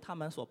描述他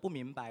们所不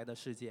明白的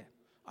世界。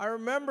I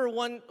remember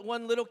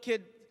one little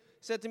kid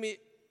said to me,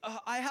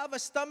 "I have a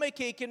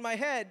stomachache in my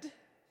head."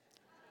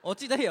 我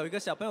记得有一个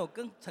小朋友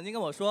曾经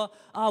跟我说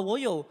啊，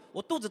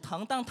我肚子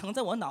疼，但疼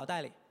在我脑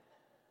袋里。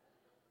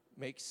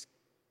Makes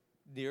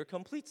near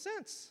complete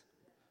sense.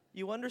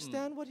 You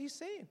understand what he's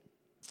saying.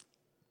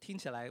 听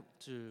起来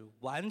是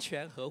完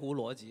全合乎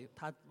逻辑，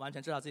他完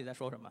全知道自己在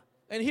说什么。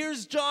And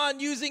here's John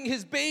using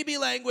his baby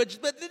language,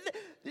 but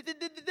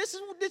this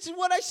is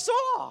what I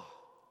saw.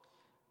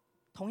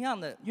 同样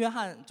的，约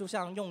翰就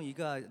像用一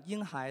个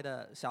婴孩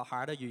的小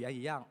孩的语言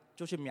一样，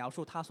就去描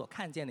述他所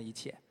看见的一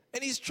切。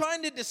And he's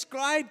trying to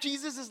describe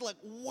Jesus as like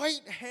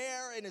white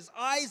hair and his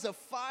eyes of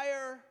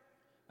fire.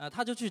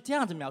 他就去这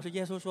样子描述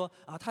耶稣说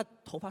啊，他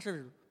头发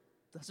是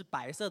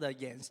白色的，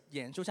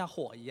眼就像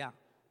火一样。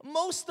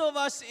Most of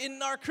us in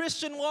our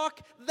Christian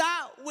walk,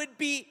 that would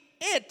be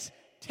it.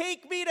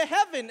 Take me to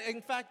heaven.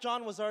 In fact,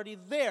 John was already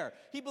there.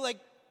 He'd be like,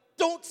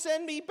 don't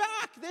send me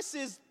back. This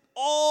is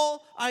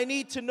all I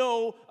need to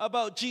know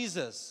about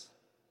Jesus.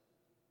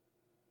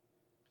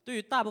 对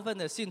于大部分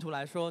的信徒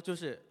来说，就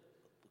是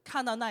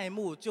看到那一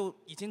幕就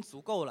已经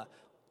足够了，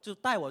就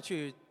带我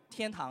去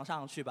天堂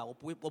上去吧，我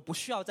不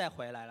需要再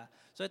回来了。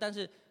所以，但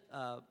是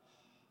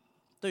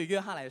对于约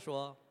翰来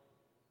说，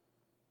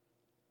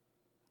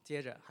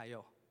接着还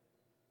有。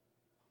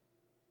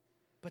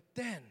But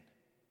then,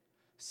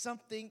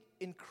 something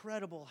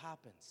incredible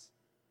happens.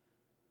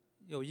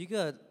 有一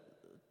个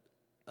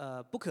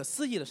不可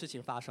思议的事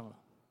情发生了。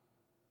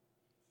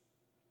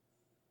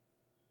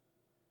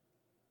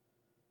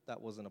That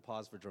wasn't a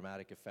pause for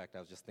dramatic effect.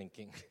 I was just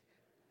thinking.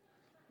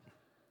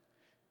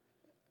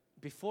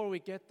 Before we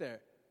get there,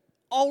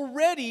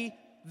 already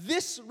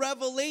this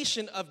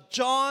revelation of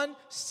John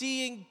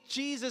seeing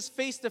Jesus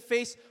face to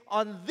face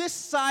on this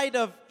side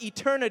of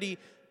eternity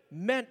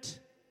meant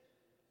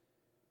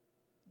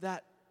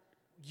that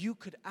you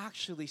could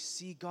actually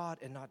see God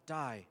and not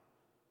die.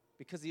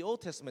 Because the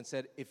Old Testament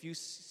said if you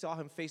saw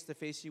him face to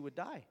face, you would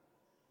die.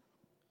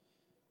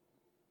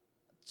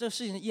 这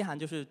事情的意涵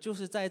就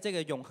是在这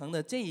个永恒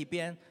的这一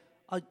边，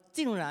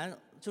竟然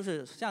就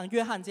是像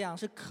约翰这样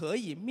是可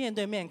以面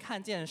对面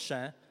看见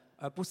神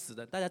而不死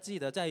的。大家记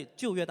得在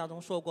旧约当中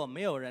说过，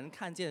没有人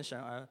看见神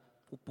而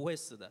不会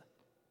死的。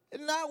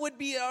And that would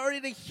be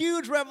already a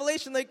huge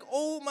revelation, like,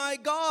 oh my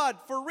God,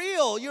 for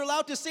real, you're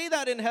allowed to say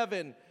that in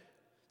heaven.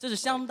 这是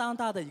相当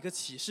大的一个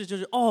启示，就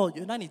是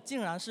原来你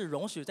竟然是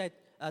容许在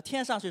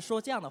天上去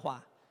说这样的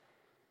话。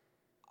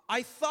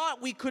I thought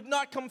we could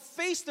not come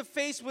face to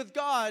face with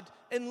God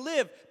and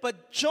live, but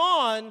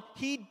John,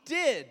 he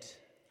did.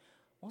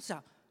 我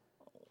想，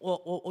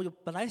我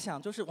本来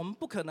想就是我们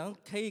不可能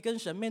可以跟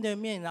神面对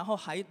面，然后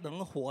还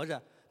能活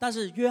着，但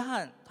是约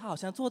翰他好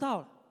像做到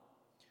了。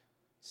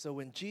So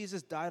when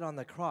Jesus died on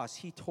the cross,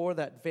 he tore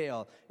that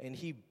veil and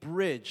he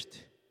bridged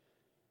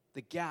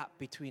the gap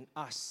between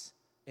us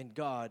and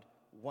God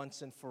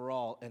once and for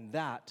all, and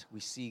that we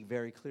see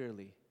very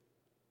clearly.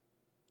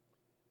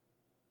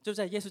 就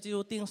在耶稣基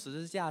督钉十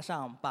字架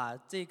上，把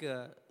这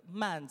个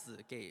幔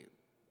子给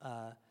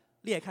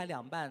裂开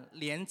两半，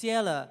连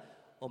接了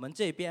我们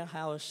这边还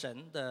有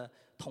神的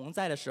同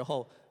在的时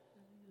候，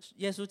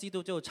耶稣基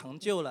督就成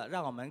就了，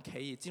让我们可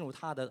以进入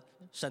他的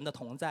神的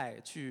同在，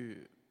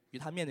去与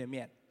他面对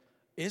面。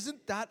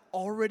Isn't that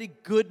already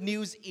good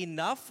news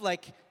enough?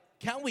 Like,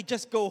 can't we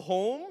just go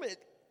home?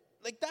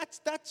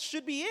 That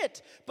should be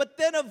it. But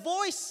then a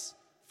voice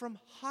from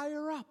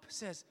higher up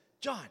says,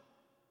 John,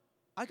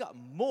 I got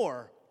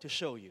more to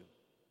show you.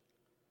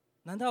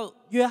 难道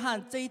约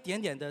翰这一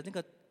点点的那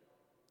个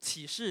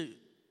启示，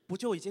不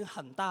就已经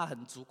很大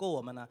很足够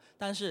我们了？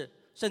但是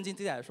圣经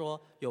记载说，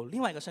有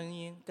另外一个声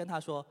音跟他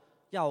说，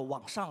要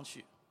往上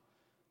去。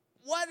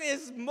What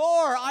is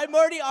more? I'm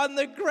already on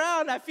the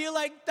ground. I feel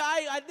like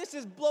dying. This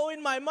is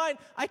blowing my mind.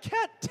 I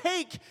can't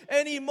take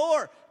any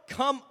more.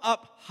 Come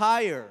up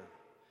higher.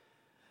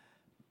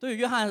 对于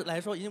约翰来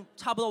说，已经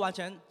差不多完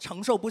全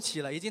承受不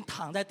起了，已经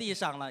躺在地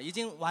上了，已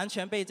经完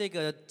全被这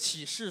个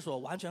启示所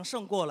完全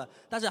胜过了。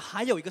但是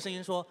还有一个声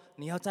音说，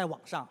你要再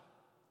往上。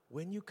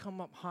When you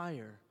come up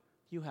higher,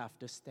 you have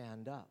to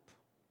stand up.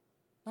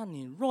 那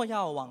你若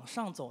要往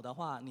上走的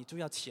话，你就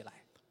要起来。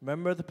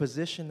 Remember the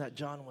position that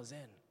John was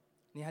in.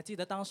 你还记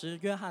得当时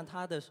约翰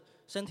他的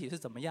身体是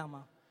怎么样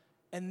吗？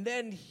 And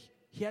then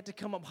he had to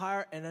come up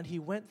higher, and then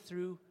he went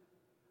through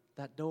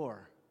that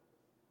door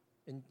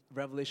in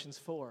Revelations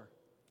 4.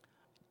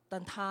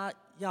 但他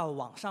要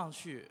往上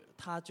去，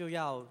他就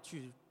要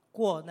去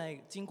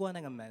经过那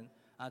个门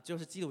啊，就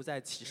是记录在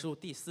启示录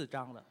第4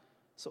章的。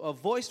So a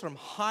voice from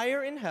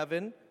higher in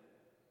heaven,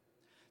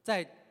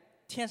 在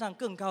天上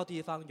更高的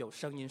地方有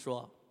声音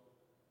说，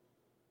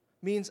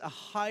 means a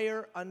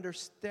higher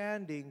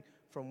understanding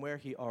from where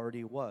he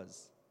already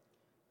was.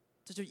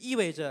 这就意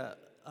味着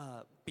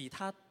比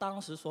他当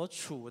时所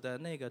处的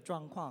那个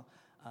状况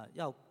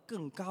要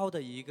更高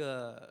的一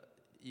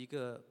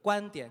个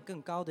观点，更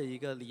高的一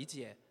个理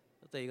解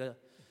的一个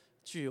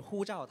去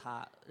呼召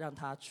他，让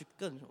他去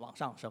更往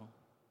上升。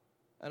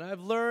 And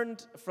I've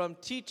learned from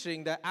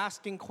teaching that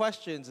asking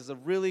questions is a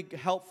really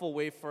helpful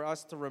way for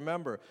us to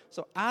remember.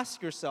 So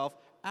ask yourself,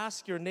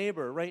 ask your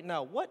neighbor right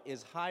now, what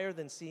is higher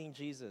than seeing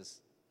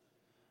Jesus?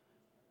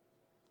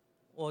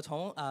 我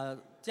从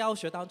教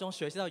学当中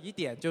学习到一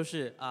点，就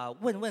是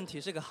问问题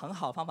是个很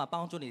好方法，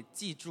帮助你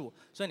记住。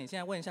所以你现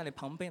在问一下你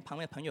旁边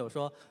朋友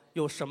说，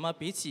有什么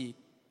比起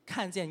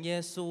看见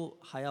耶稣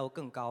还要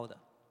更高的？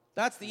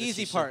 That's the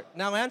easy part.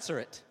 Now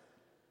answer it.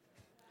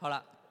 好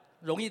了，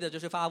容易的就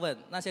是发问，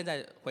那现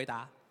在回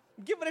答，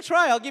 Give it a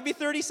try. I'll give you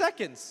 30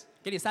 seconds.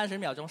 给你30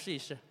秒钟试一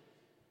试。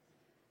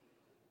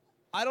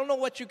I don't know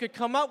what you could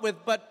come up with,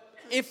 but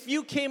if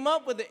you came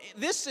up with it,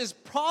 this is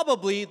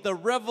probably the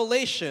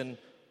revelation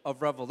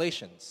of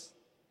revelations.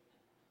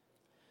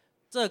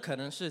 这可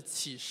能是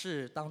启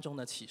示当中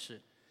的启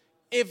示。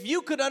 If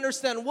you could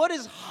understand what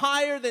is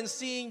higher than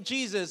seeing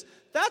Jesus,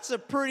 that's a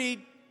pretty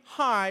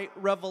high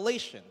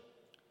revelation.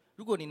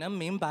 如果你能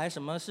明白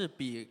什么是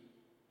比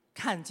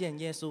看见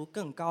耶稣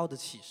更高的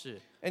启示，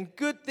 And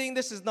good thing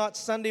this is not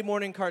Sunday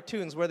morning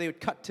cartoons where they would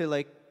cut to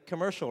like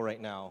commercial right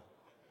now.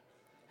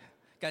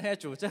 感谢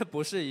主，这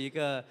不是一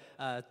个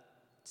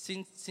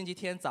星期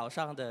天早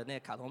上的那个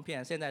卡通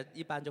片，现在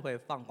一般就会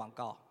放广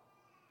告。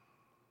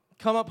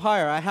 Come up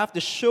higher. I have to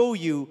show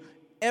you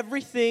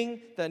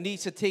everything that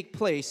needs to take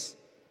place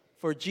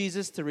for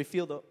Jesus to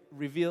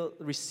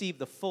receive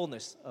the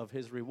fullness of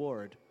his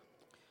reward.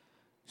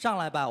 上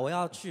来吧，我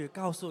要去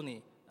告诉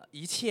你，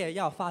一切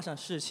要发生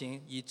事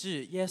情，以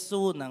致耶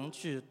稣能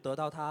去得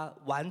到他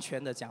完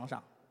全的奖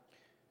赏。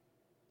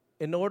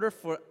 In order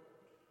for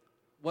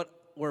what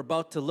we're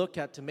about to look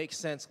at to make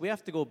sense, we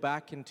have to go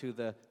back into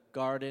the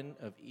Garden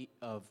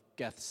of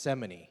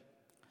Gethsemane.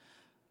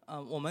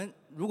 我们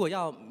如果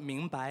要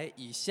明白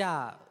以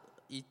下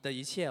的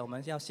一切，我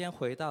们要先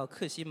回到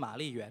克西玛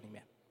丽园里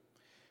面。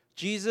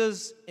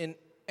 Jesus, in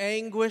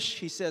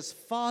anguish, he says,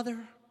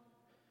 Father,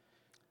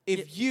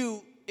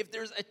 if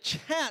there's a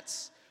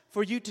chance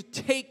for you to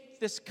take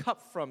this cup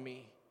from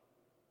me,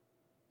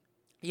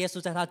 耶稣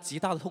在他极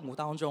大的痛苦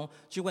当中，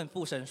去问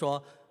父神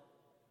说：“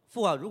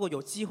父啊，如果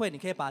有机会，你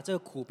可以把这个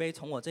苦杯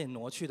从我这里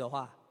挪去的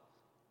话。”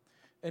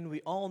 and we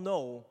all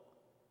know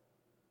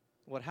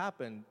what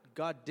happened.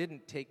 God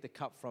didn't take the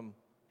cup from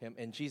him,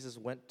 and Jesus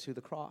went to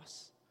the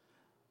cross.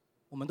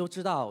 我们都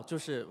知道，就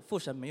是父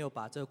神没有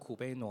把这个苦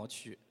杯挪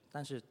去，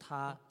但是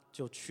他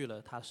就去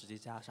了他十字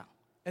架上。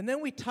 And then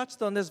we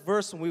touched on this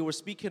verse when we were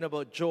speaking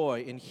about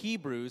joy. In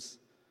Hebrews,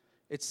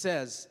 it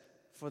says,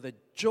 For the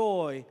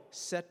joy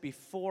set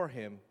before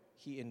him,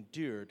 he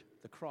endured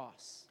the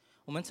cross.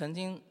 我们曾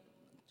经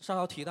稍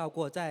稍提到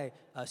过，在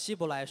希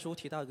伯来书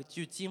提到一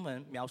句经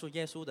文，描述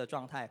耶稣的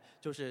状态，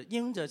就是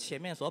因着前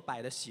面所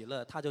摆的喜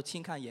乐，他就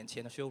轻看眼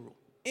前的羞辱。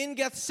 In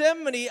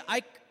Gethsemane,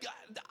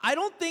 I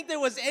don't think there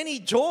was any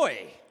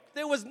joy.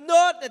 There was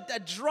not a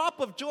drop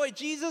of joy.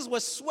 Jesus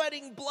was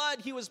sweating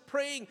blood. He was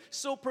praying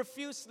so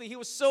profusely. He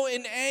was so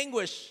in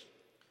anguish.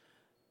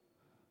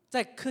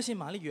 在克西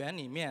玛丽园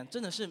里面，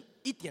真的是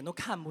一点都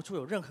看不出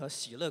有任何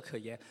喜乐可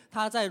言。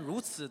他在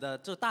如此的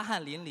就大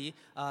汗淋漓，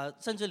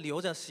甚至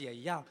流着血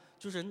一样，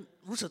就是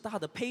如此大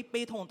的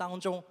悲痛当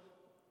中，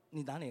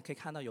你哪里可以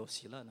看到有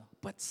喜乐呢？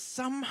 But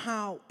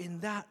somehow in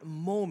that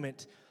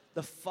moment,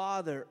 the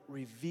Father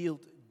revealed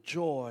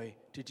joy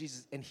to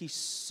Jesus, and he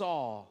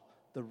saw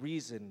the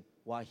reason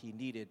why he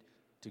needed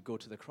to go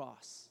to the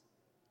cross.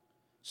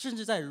 甚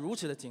至在如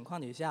此的情况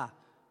底下，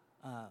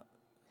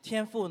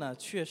天父呢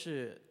却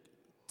是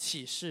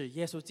启示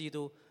耶稣基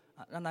督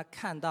让他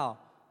看到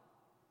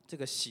这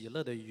个喜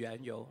乐的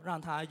缘由，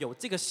让他有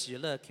这个喜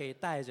乐可以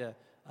带着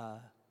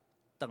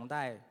等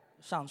待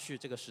上去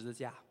这个十字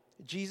架。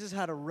 Jesus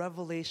had a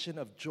revelation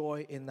of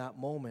joy in that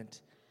moment,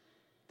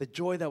 the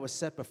joy that was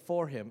set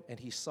before him, and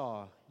he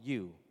saw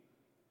you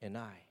and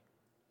I.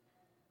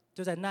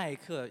 就在那一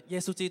刻，耶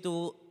稣基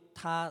督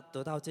他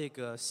得到这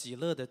个喜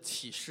乐的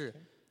启示，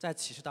在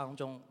启示当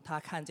中，他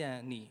看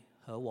见你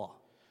和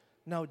我。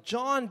 Now,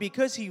 John,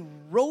 because he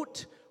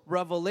wrote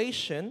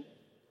Revelation,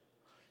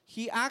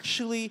 he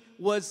actually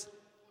was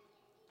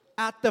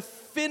at the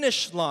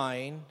finish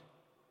line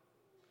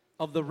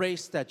of the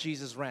race that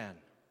Jesus ran.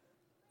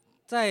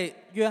 在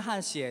约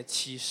翰写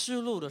启示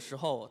录的时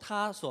候，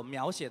他所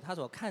描写、他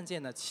所看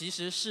见的，其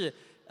实是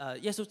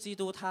耶稣基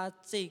督他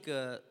这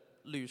个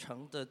旅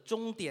程的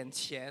终点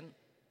前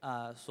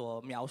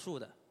所描述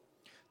的。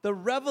 The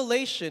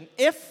revelation,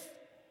 if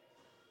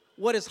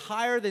what is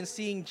higher than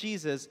seeing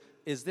Jesus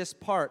is this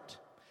part,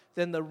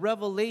 then the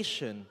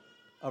revelation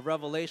of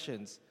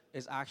Revelations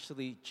is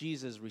actually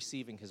Jesus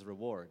receiving his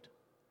reward.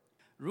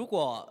 如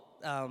果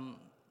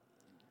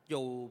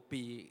有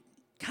比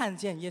看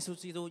见耶稣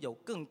基督有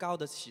更高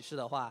的启示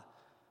的话，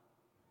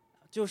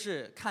就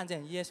是看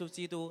见耶稣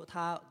基督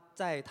他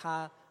在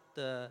他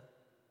的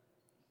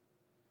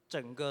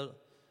整个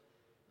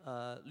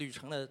旅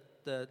程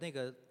的那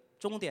个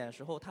终点的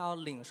时候，他要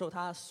领受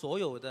他所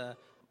有的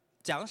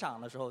奖赏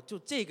的时候，就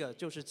这个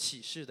就是启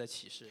示的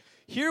启示。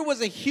 Here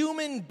was a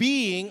human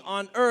being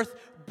on earth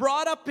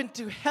brought up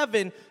into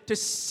heaven to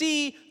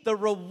see the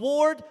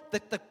reward,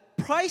 the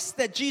price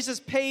that Jesus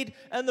paid,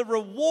 and the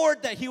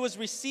reward that he was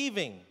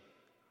receiving.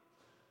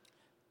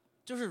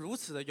 就是如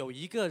此的，有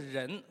一个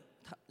人，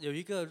他有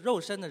一个肉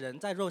身的人，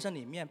在肉身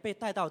里面被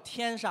带到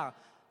天上，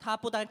他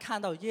不但看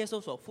到耶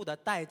稣所付的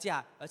代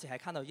价，而且还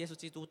看到耶稣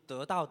基督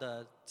得到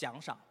的奖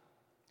赏。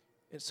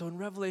And so in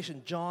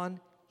Revelation, John,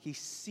 he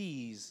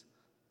sees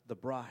the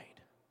bride.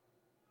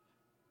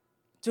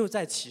 就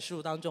在启示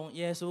录当中，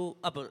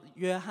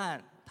约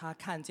翰他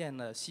看见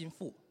了心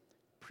腹。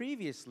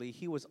Previously,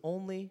 he was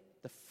only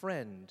the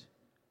friend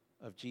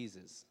of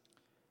Jesus.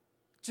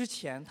 之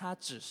前他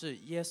只是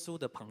耶稣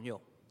的朋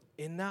友。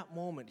In that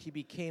moment, he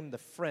became the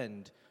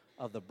friend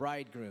of the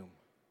bridegroom.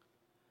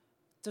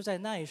 就在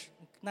那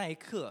一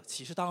刻，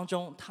启示当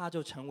中，他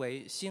就成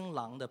为新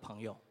郎的朋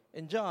友。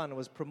And John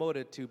was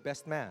promoted to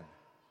best man.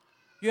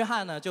 约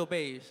翰呢就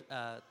被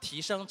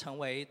提升成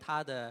为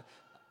他的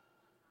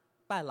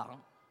伴郎。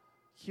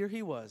Here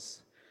he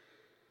was,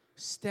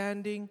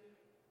 standing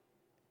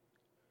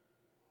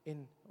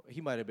in,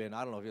 he might have been,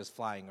 I don't know if he was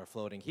flying or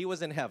floating. He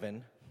was in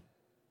heaven.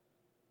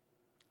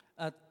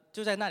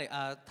 就在那里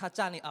他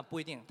站立不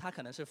一定，他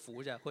可能是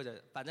扶着，或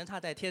者反正他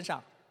在天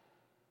上。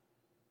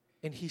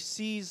And he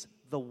sees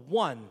the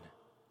one,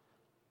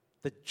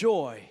 the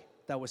joy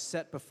that was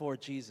set before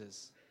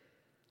Jesus.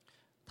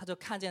 他就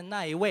看见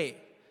那一位，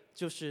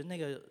就是那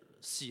个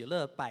喜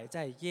乐摆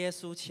在耶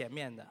稣前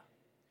面的。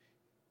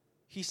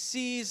He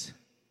sees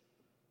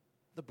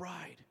the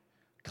bride,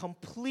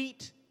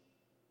 complete,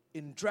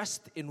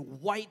 dressed in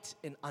white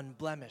and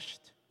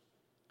unblemished.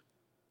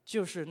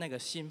 就是那个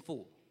心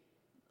腹，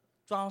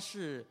装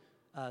饰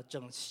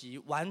整齐，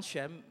完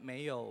全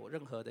没有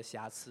任何的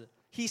瑕疵。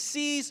He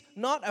sees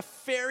not a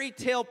fairy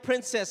tale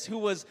princess who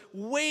was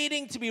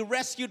waiting to be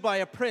rescued by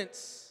a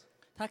prince.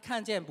 他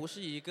看见不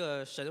是一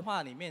个神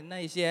话里面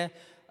那些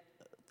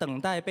等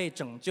待被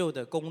拯救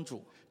的公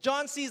主。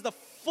John sees the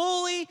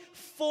fully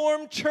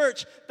formed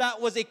church that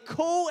was a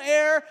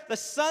co-heir, the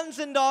sons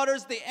and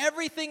daughters, the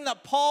everything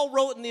that Paul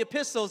wrote in the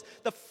epistles,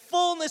 the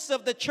fullness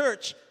of the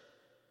church.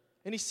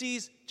 And he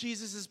sees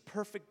Jesus'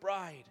 perfect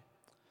bride.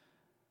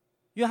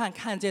 约翰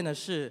看见的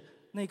是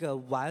那个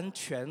完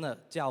全的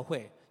教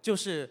会，就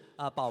是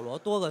保罗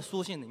多个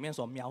书信里面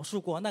所描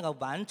述过那个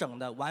完整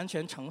的、完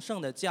全成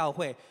圣的教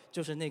会，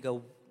就是那个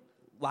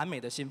完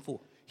美的心腹。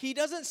He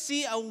doesn't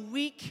see a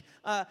weak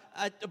a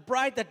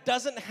bride that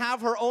doesn't have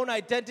her own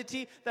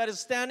identity, that is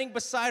standing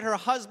beside her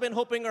husband,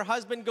 hoping her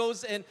husband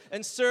goes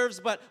and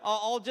serves, but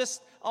I'll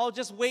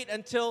just wait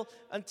until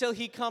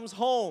he comes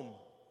home.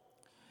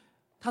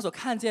 他所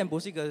看见不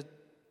是一个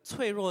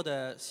脆弱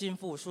的心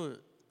腹，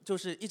就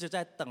是一直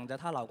在等着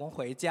她老公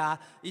回家，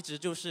一直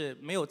就是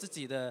没有自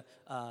己的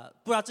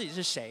不知道自己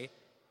是谁，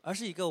而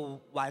是一个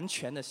完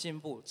全的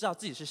心腹，知道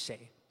自己是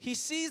谁。He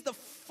sees the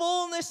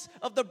fullness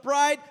of the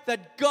bride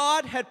that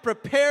God had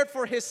prepared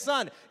for his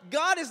son.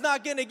 God is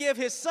not going to give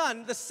his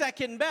son the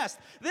second best.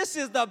 This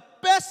is the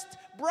best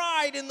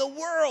bride in the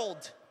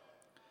world.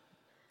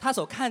 他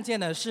所看见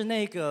的是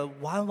那个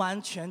完完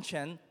全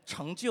全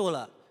成就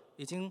了、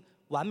已经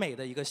完美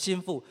的一个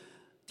心腹。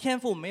天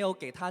父没有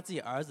给他自己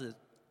儿子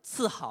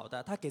次好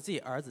的，他给自己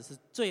儿子是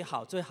最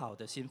好最好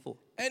的心腹。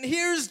And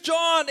here's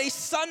John, a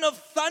son of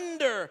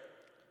thunder.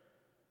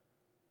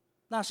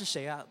 那是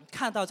谁啊？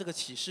看到这个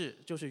启示，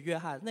就是约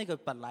翰，那个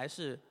本来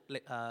是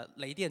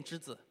雷电之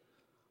子。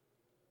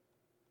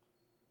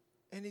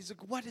And he's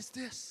like, what is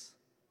this?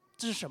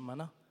 这是什么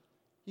呢？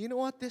 You know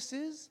what this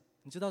is?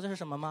 你知道这是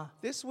什么吗？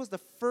 This was the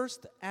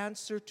first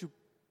answer to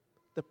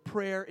the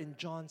prayer in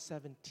John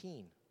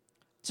 17.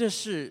 这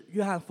是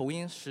约翰福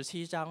音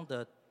17章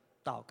的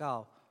祷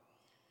告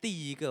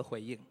第一个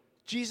回应。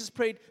Jesus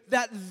prayed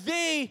that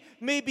they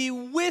may be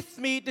with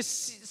me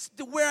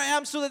to where I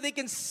am so that they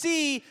can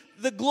see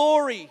the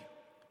glory.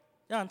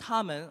 让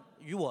他们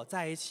与我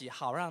在一起，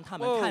好让他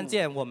们看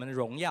见我们的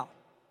荣耀。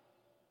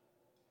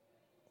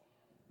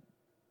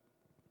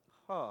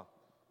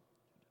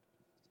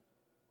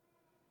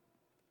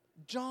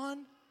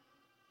John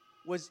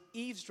was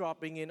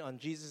eavesdropping in on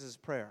Jesus'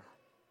 prayer.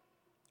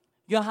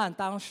 约翰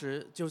当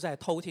时就在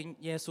偷听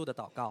耶稣的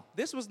祷告。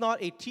This was not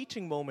a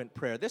teaching moment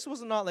prayer. This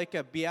was not like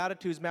a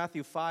Beatitudes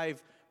Matthew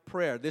 5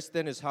 prayer. This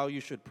then is how you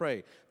should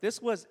pray. This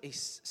was a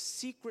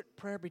secret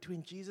prayer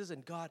between Jesus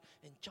and God,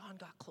 and John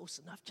got close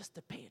enough just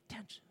to pay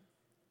attention.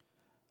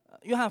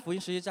 约翰福音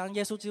11章，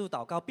耶稣基督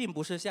祷告，并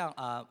不是像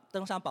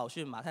登山宝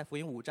训马太福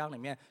音5章里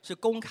面是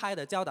公开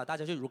的教导大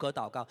家去如何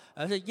祷告，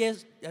而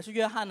是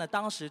约翰呢，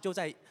当时就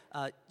在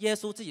耶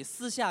稣自己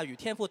私下与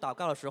天父祷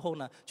告的时候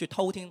呢，去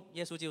偷听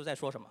耶稣基督在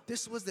说什么。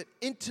This was the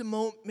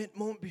intimate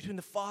moment between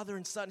the Father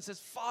and Son. He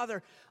says,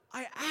 Father,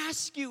 I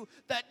ask you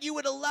that you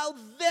would allow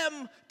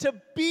them to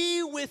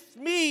be with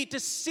me, to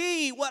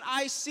see what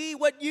I see,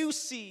 what you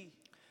see.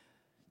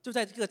 就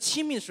在这个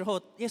亲密的时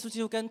候，耶稣基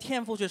督跟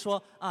天父就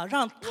说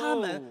让他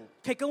们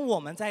可以跟我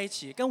们在一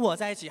起，跟我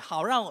在一起，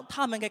好让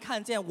他们可以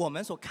看见我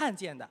们所看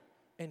见的。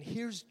And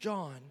here's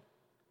John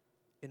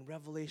in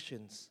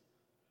Revelations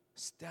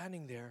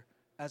standing there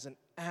as an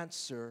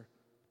answer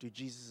to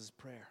Jesus'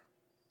 prayer.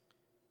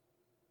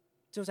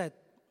 就在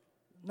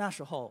那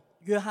时候，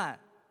约翰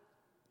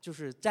就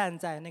是站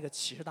在那个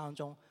启示当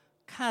中，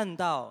看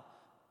到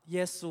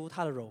耶稣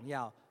他的荣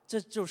耀，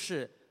这就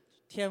是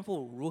天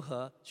父如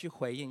何去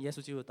回应耶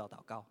稣基督的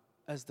祷告。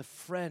 As the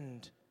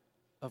friend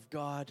of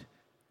God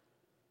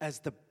as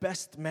the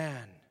best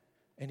man,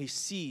 and he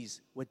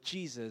sees what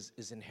Jesus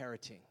is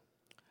inheriting.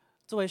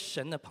 作为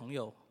神的朋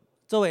友，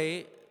作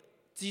为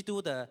基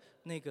督的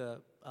那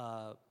个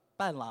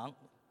伴郎，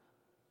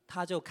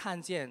他就看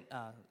见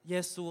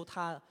耶稣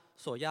他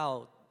所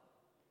要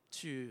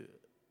去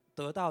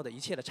得到的一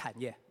切的产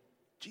业。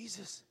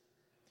Jesus,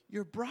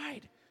 your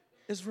bride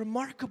is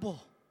remarkable.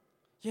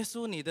 耶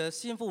稣，你的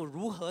心腹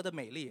如何的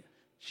美丽，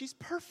 She's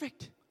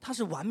perfect. 她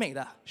是完美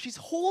的， She's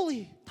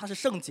holy. 她是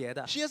圣洁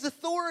的， She has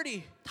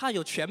authority. 她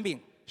有权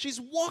柄， She's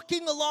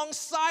walking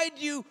alongside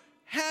you,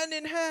 hand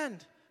in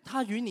hand.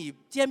 她与你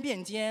肩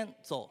并肩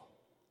走。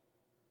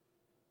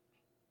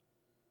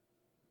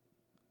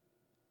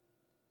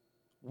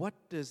 What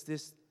does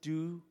this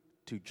do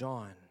to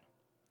John?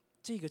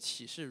 这个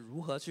启示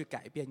如何去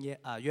改变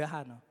约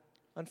翰呢？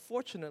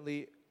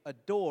 Unfortunately, a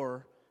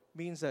door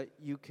means that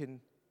you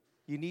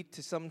need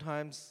to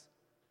sometimes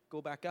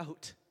go back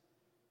out.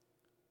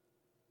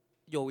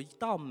 有一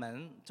道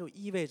门，就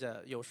意味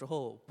着有时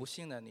候不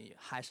幸的你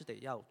还是得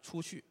要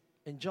出去。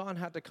 And John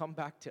had to come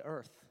back to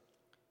earth.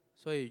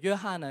 所以约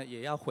翰呢，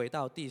也要回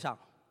到地上，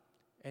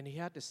 And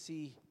he had to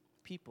see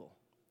people.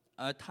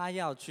 而他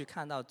要去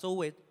看到周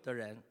围的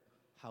人。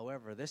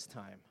 However, this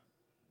time,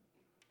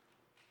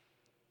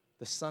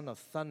 the son of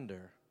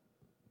thunder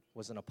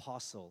was an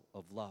apostle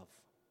of love.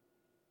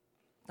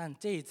 但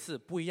这一次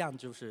不一样，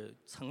就是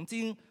曾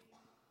经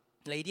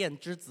雷电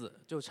之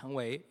子就成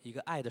为一个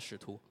爱的使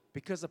徒。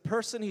 Because the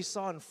person he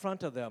saw in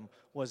front of them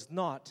was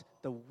not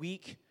the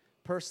weak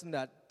person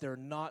that they're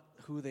not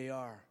who they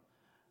are.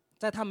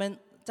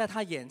 在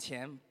他眼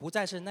前不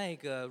再是那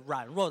个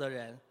软弱的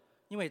人，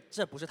因为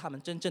这不是他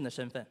们真正的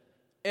身份。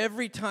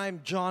 Every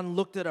time John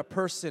looked at a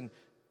person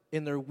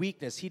in their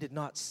weakness, he did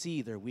not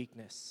see their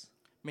weakness.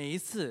 每一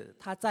次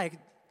他在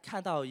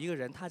看到一个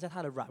人，他在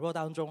他的软弱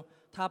当中，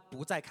他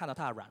不再看到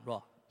他的软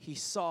弱， He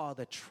saw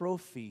the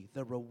trophy,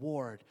 the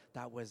reward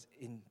that was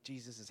in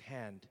Jesus'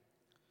 hand.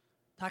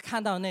 他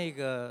看到那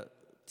个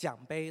奖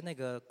杯、那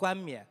个冠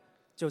冕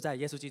就在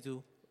耶稣基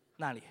督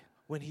那里。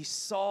 When he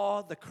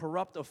saw the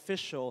corrupt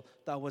official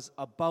that was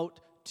about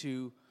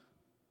to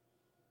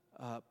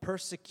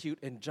persecute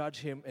and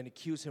judge him and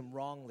accuse him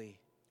wrongly,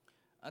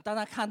 当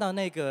他看到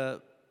那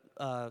个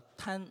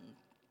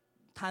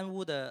贪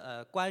污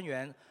的官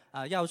员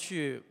要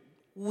去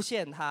诬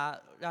陷他，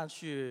让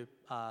去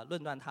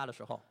论断他的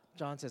时候，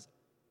 John says,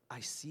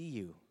 I see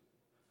you.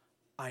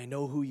 I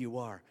know who you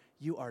are.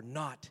 You are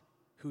not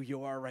who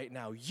you are right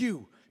now.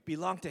 You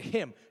belong to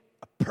him,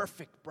 a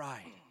perfect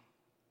bride.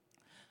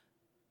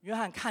 约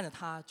翰看着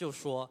他就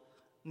说：“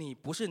你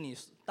不是你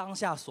当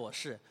下所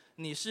是，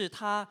你是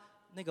他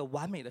那个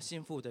完美的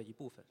心腹的一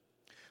部分。”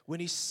 When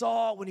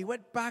he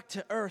went back to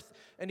earth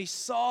and he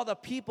saw the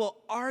people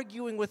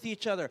arguing with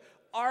each other,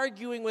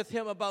 arguing with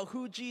him about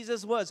who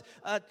Jesus was,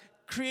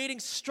 creating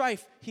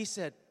strife, he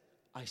said,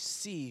 I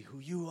see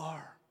who you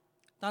are.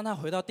 当他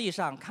回到地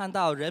上，看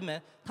到人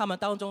们他们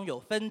当中有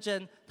纷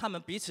争，他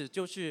们彼此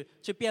就去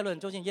辩论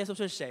究竟耶稣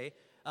是谁，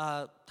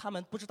他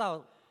们不知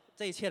道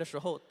这一切的时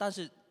候，但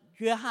是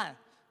约翰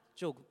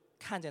就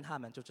看见他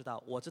们，就知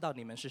道我知道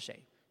你们是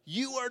谁。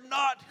 You are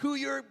not who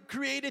you're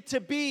created to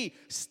be.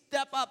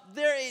 Step up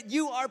there.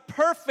 You are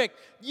perfect.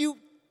 You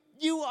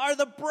are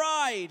the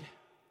bride.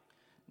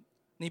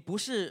 你不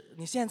是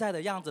你现在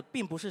的样子，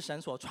并不是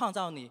神所创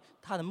造你，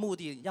他的目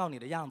的要你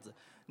的样子。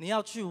你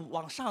要去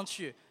往上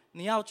去，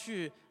你要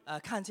去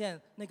看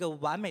见那个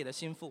完美的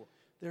心腹。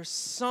 There's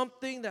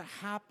something that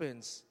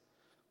happens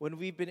when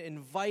we've been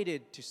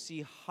invited to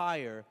see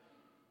higher.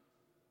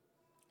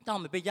 当我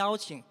们被邀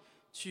请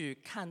去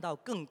看到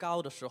更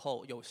高的时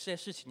候，有些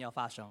事情要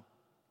发生。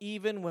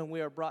 Even when we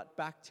are brought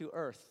back to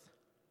earth,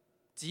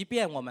 即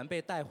便我们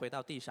被带回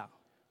到地上，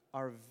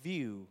 our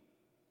view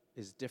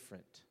is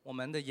different. 我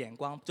们的眼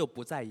光就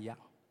不再一样。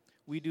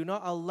 We do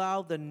not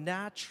allow the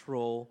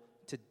natural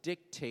to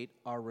dictate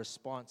our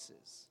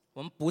responses.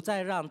 我们不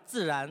再让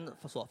自然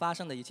所发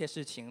生的一切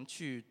事情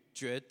去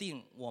决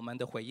定我们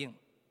的回应。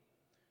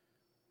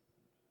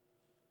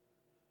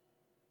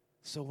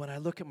 So when I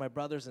look at my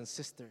brothers and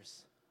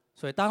sisters,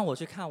 所以当我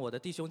去看我的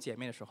弟兄姐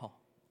妹的时候，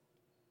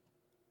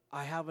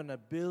 I have an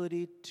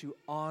ability to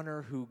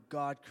honor who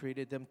God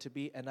created them to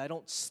be, and I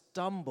don't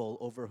stumble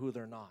over who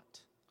they're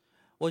not.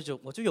 我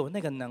就有那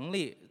个能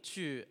力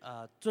去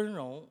尊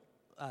荣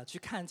去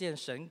看见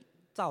神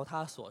造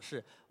他所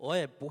是，我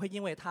也不会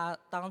因为他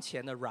当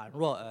前的软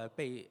弱而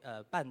被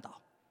绊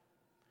倒。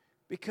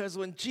 Because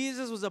when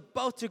Jesus was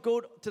about to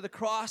go to the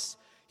cross,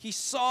 he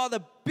saw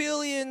the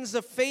billions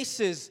of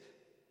faces,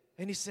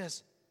 and he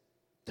says,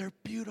 they're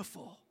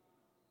beautiful.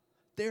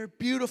 They're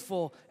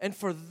beautiful, and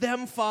for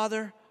them,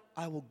 Father,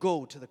 I will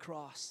go to the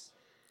cross.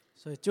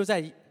 所以就在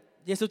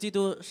耶稣基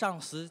督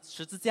上十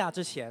字架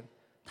之前，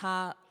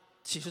他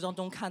启示当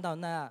中看到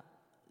那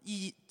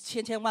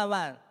千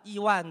万亿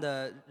万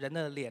的人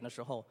的脸的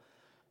时候，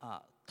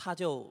他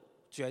就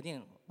决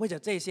定为着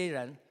这些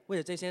人，为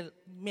着这些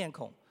面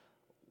孔，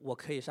我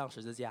可以上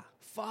十字架。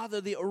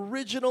 Father, the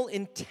original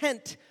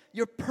intent,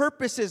 your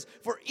purposes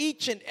for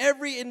each and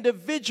every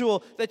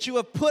individual that you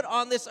have put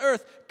on this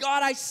earth.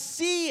 God, I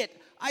see it.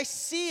 I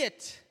see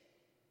it.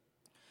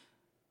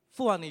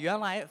 父啊，你原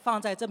来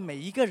放在这每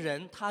一个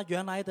人他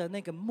原来的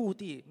那个目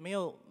的，没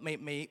有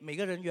每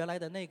个人原来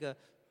的那个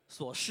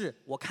所事，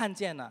我看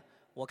见了，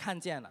我看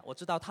见了，我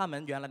知道他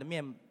们原来的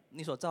面，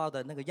你所造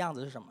的那个样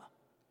子是什么。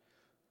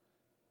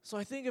 So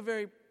I think a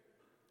very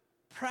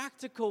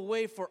practical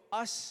way for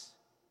us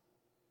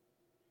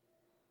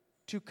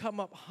to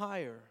come up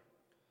higher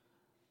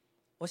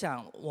我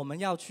想我们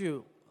要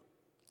去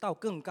到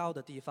更高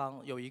的地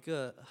方，有一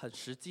个很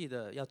实际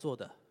的要做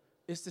的，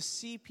 is to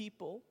see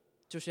people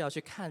就是要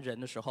去看人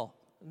的时候，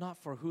 not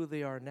for who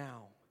they are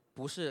now,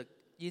 不是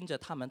因着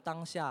他们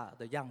当下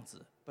的样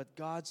子， but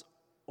God's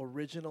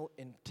original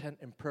intent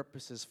and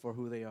purposes for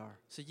who they are.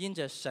 是因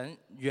着神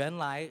原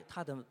来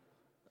他的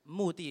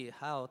目的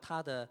还有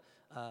他的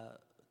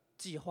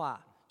计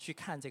划去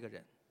看这个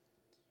人。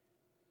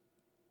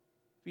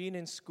 Being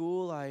in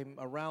school, I'm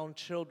around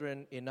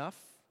children enough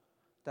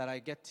that I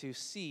get to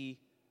see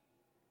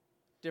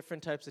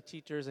different types of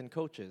teachers and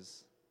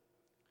coaches.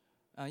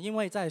 因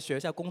为在学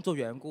校工作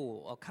缘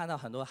故，我看到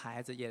很多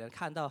孩子，也能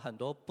看到很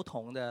多不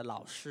同的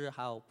老师，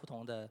还有不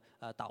同的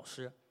导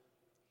师。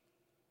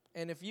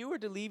 And if you were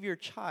to leave your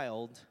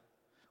child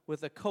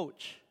with a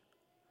coach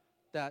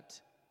that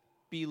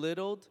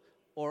belittled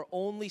or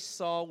only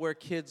saw where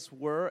kids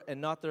were and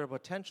not their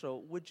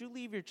potential, would you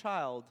leave your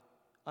child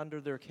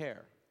under their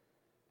care?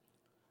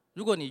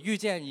 如果你遇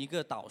见一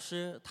个导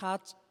师，他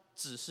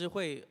只是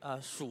会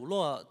数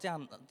落这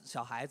样的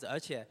小孩子，而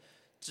且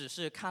只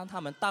是看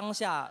他们当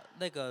下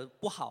那个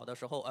不好的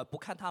时候，而不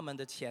看他们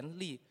的潜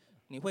力，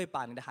你会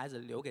把你的孩子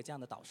留给这样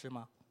的导师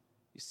吗？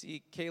 You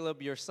see,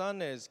 Caleb, your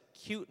son is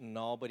cute and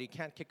all, but he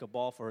can't kick a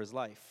ball for his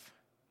life.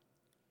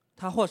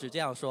 他或许这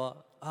样说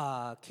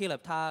，Caleb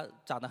他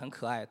长得很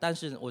可爱，但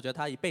是我觉得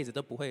他一辈子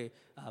都不会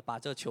把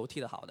这个球踢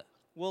得好的。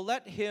 We'll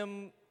let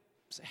him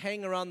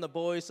hang around the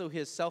boys so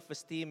his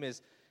self-esteem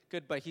is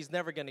good, but he's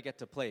never going to get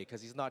to play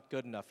because he's not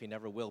good enough. He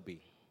never will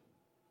be.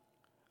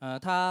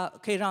 他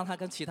可以让他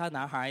跟其他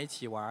男孩一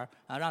起玩，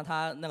让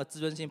他那个自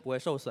尊心不会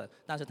受损，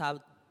但是他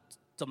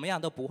怎么样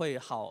都不会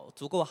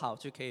足够好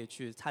可以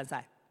去参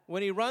赛。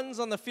 When he runs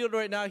on the field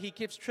right now, he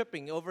keeps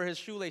tripping over his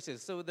shoelaces,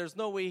 so there's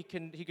no way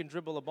he can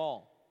dribble a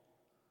ball.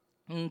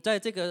 在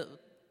这个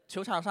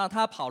球场上，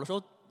他跑的时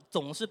候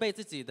总是被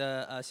自己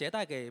的鞋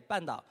带给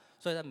绊倒，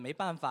所以他没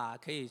办法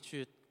可以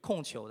去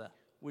控球的。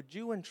 Would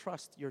you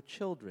entrust your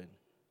children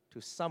to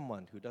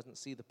someone who doesn't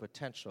see the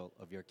potential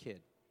of your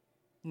kid?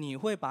 你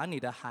会把你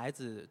的孩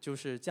子就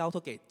是交托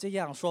给这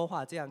样说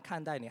话、这样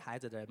看待你孩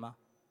子的人吗？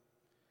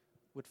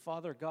 Would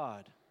Father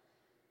God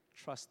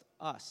trust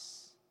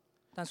us?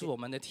 但是我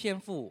们的天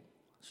父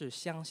是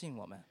相信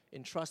我们，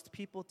 Entrust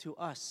people to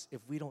us if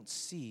we don't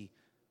see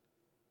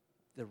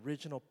the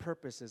original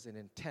purposes and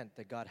intent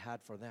that God had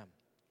for them.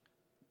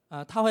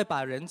 他会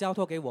把人交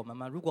托给我们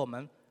吗？如果我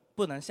们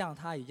不能像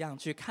他一样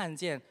去看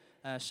见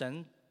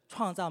神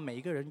创造每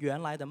一个人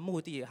原来的目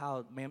的，还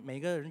有每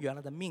个人原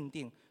来的命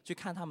定，去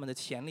看他们的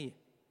潜力。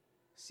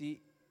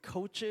 See,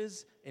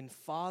 coaches and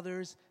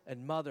fathers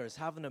and mothers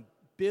have an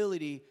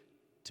ability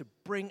to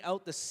bring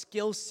out the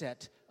skill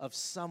set of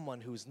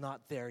someone who's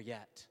not there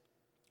yet.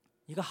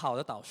 一个好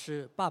的导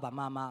师，爸爸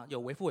妈妈有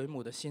为父为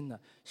母的心呢，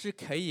是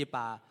可以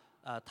把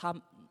他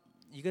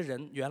一个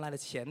人原来的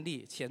潜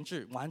力、潜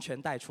质完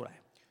全带出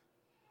来。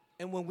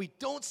 And when we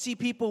don't see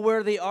people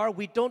where they are,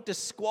 we don't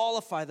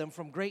disqualify them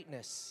from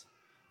greatness.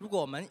 如果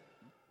我们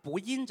不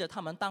因着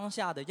他们当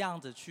下的样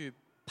子去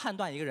判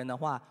断一个人的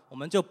话，我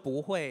们就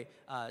不会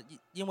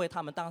因为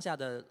他们当下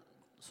的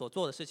所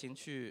做的事情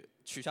去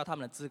取消他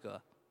们的资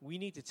格。 We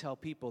need to tell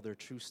people their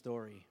true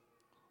story.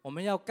 我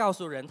们要告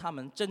诉人他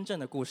们真正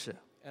的故事。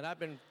 And I've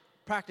been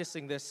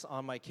practicing this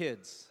on my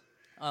kids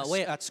我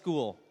也 at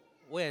school.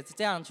 我也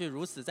这样去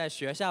如此在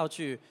学校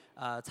去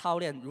操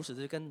练，如此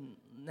去跟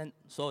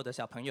所有的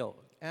小朋友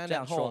And 这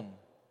样 at 说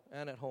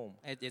home.，And at home.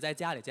 也在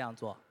家里这样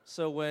做。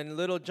 So when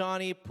little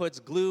Johnny puts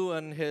glue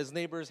on his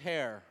neighbor's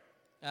hair,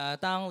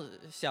 当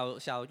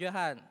小约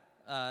翰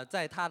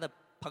在他的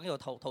朋友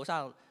头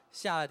上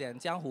下了点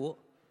浆糊，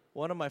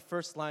 one of my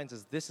first lines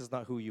is, "This is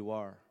not who you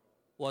are."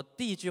 我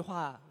第一句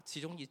话就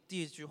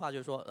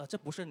是说，这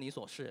不是你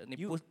所是，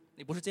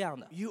你不是这样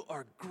的， You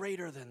are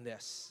greater than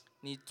this.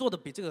 你做的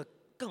比这个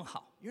更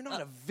好， You're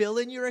not a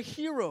villain, you're a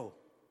hero.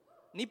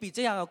 你比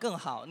这样要更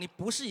好，你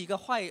不是一个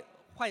坏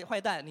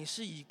蛋，你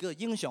是一个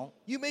英雄，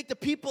 You make the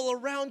people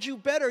around you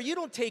better. You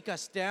don't take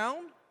us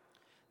down.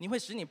 你会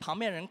使你旁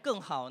边人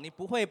更好，你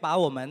不会把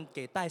我们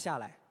给带下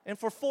来。 And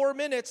for 4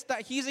 minutes,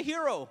 that he's a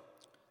hero.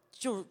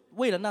 就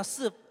为了那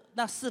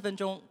四分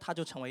钟，他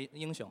就成为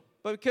英雄。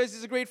 But because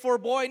he's a grade 4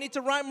 boy, I need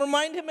to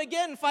remind him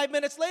again 5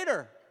 minutes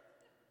later.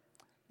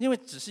 因为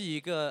只是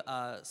一个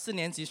4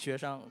年级学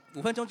生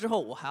，5分钟之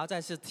后我还要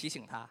再次提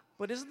醒他。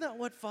 But isn't that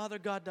what Father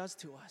God does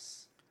to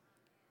us?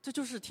 这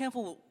就是天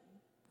父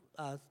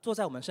做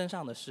在我们身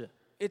上的事。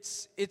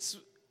It's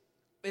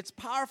it's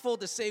powerful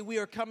to say we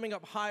are coming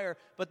up higher,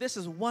 but this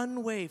is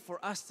one way for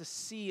us to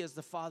see as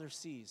the Father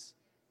sees.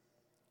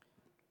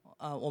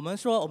 我们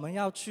说我们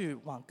要去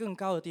往更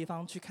高的地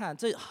方去看，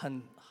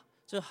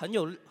这很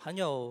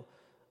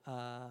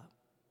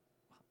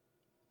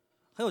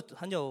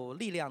有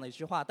力量的一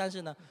句话。但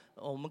是呢，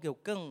我们有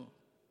更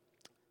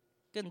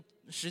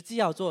实际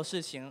要做的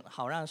事情，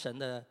好让神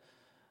的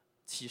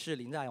启示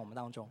临在我们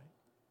当中。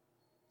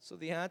So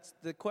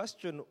the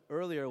question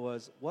earlier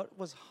was, what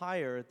was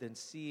higher than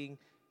seeing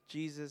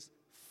Jesus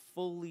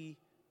fully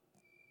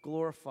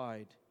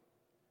glorified?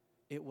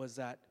 It was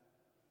that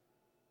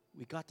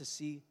we got to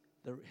see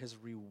his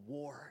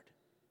reward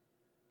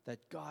that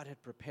God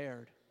had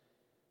prepared.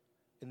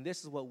 And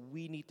this is what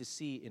we need to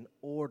see in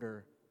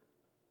order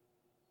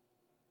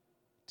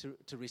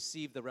to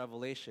receive the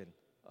revelation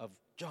of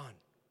John,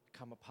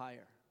 come up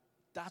higher.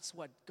 That's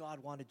what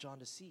God wanted John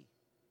to see.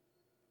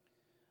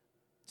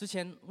 之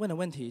前问的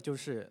问题就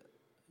是，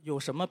有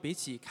什么比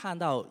起看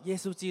到耶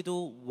稣基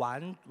督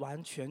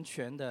完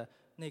全的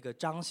那个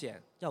彰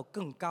显，要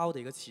更高的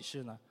一个启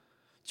示呢？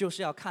就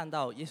是要看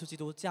到耶稣基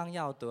督将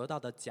要得到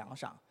的奖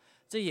赏，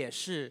这也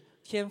是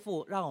天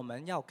父让我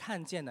们要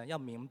看见的、要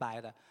明白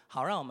的，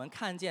好让我们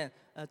看见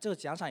这个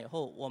奖赏以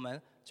后，我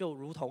们就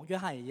如同约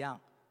翰一样，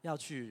要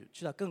去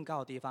到更高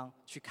的地方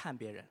去看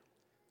别人。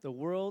The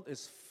world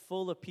is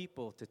full of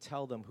people to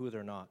tell them who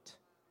they're not.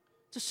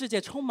 这世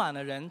界充满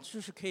了人，就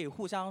是可以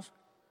互相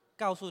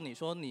告诉你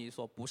说你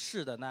所不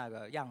是的那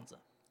个样子。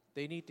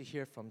They need to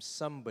hear from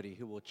somebody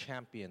who will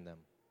champion them.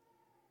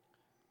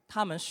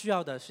 他们需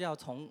要的是要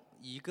从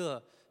一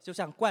个就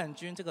像冠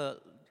军这个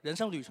人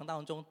生旅程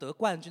当中得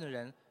冠军的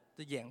人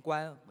的眼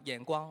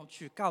光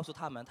去告诉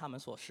他们他们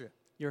所是。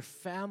Your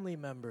family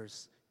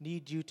members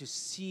need you to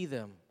see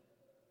them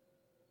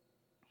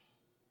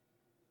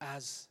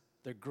as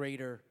their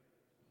greater,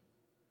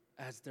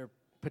 as their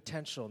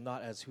potential,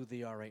 not as who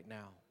they are right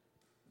now.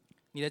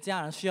 你的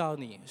家人需要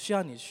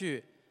你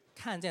去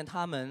看见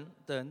他们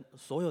的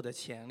所有的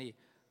潜力，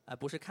而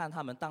不是看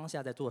他们当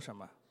下在做什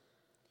么。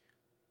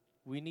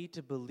We need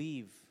to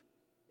believe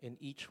in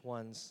each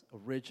one's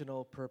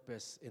original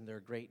purpose in their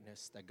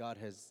greatness that God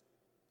has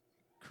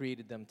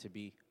created them to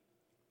be.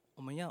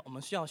 我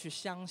们需要去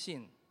相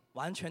信，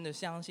完全的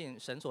相信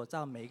神所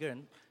造每一个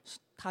人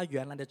他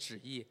原来的旨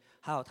意，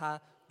还有他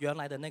原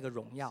来的那个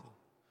荣耀。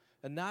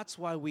And that's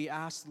why we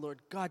ask, Lord,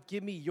 God,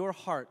 give me your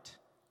heart.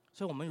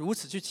 所以我们如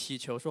此去祈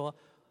求说，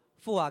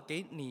父啊，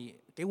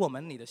给我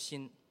们你的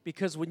心。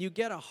Because when you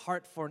get a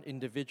heart for an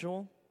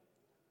individual,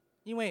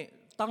 因为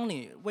当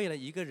你为了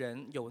一个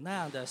人有那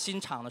样的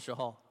心肠的时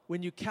候，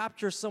 when you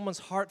capture someone's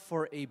heart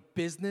for a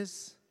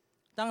business,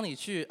 当你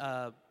去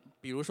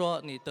比如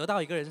说你得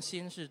到一个人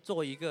心是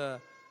做一个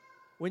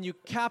when you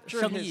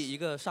capture 生意一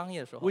个商业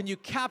的时候， when you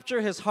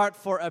capture his heart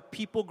for a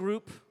people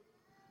group,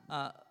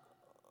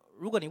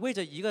 如果你为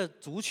着一个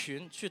族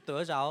群去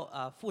得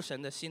着父神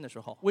的心的时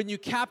候， when you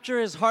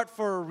capture his heart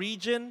for a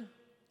region,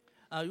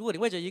 如果你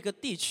为着一个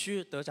地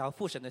区得着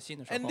父神的心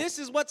的时候 and this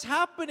is what's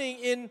happening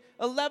in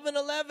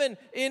 1111,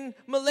 in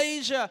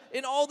Malaysia,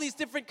 in all these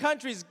different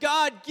countries.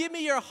 God, give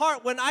me your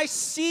heart. When I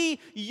see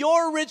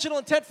your original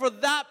intent for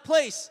that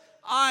place,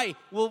 I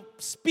will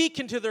speak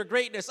into their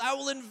greatness. I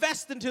will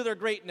invest into their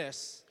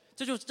greatness.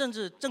 这就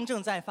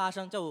正在发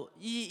生，就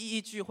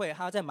一聚会，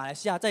还有在马来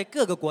西亚，在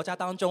各个国家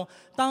当中，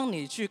当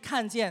你去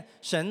看见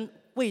神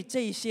为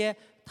这些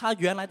他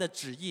原来的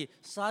旨意，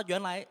他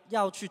原来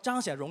要去彰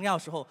显荣耀的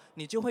时候，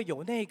你就会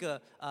有那个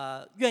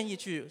愿意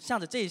去向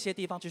着这些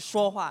地方去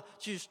说话，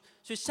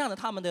去向着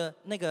他们的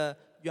那个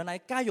原来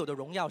该有的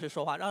荣耀去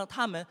说话，让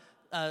他们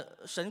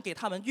神给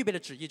他们预备的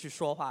旨意去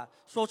说话，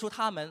说出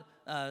他们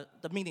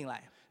的命令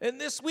来。And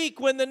this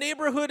week, when the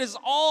neighborhood is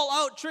all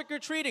out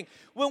trick-or-treating,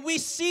 when we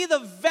see the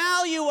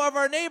value of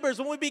our neighbors,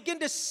 when we begin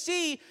to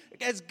see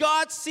as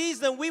God sees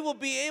them, we will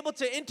be able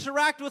to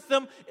interact with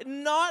them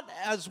not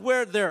as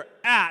where they're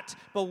at,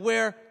 but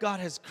where God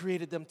has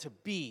created them to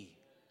be.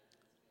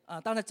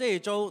 当然这一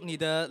周你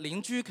的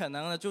邻居可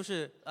能呢就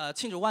是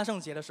庆祝万圣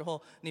节的时候，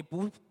你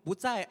不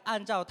再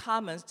按照他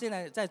们现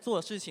在在做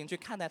的事情去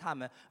看待他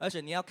们，而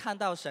且你要看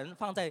到神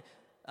放在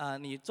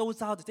你周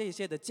遭的这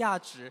些的价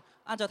值，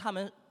按照他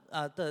们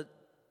的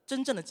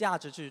真正的价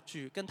值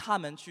去跟他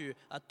们去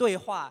对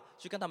话，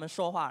去跟他们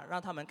说话，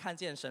让他们看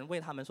见神为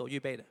他们所预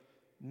备的。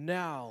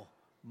Now,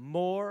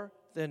 more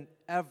than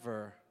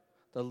ever,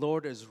 the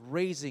Lord is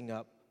raising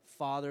up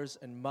fathers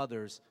and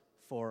mothers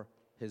for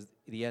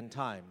the end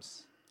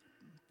times.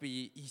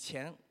 比以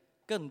前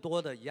更多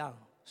的一样，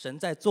神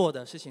在做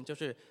的事情就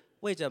是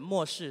为着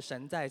末世，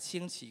神在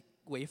兴起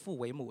为父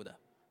为母的。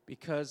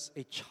Because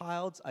a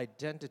child's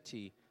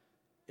identity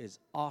is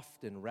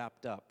often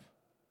wrapped up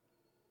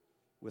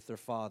with their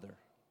father.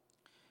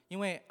 因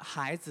为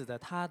孩子的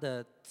他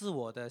的自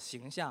我的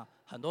形象，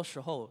很多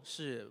时候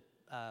是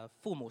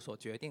父母所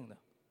决定的。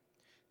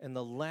And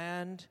the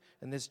land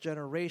and this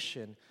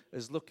generation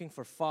is looking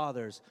for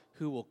fathers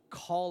who will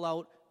call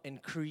out and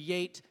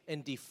create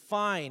and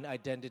define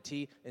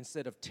identity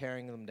instead of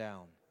tearing them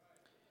down.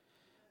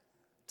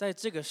 在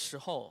这个时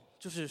候，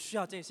就是需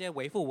要这些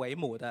为父为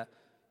母的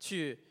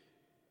去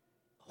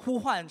呼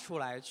唤出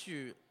来，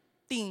去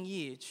定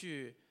义，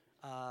去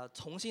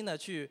重新的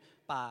去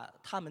把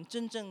他们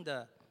真正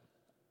的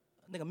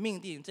那个命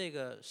定、这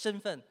个身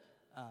份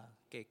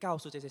给告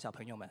诉这些小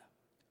朋友们。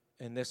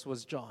And this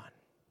was John.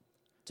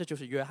 这就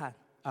是约翰。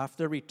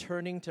After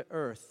returning to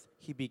earth,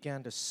 he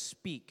began to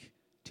speak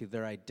to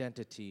their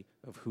identity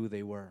of who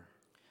they were.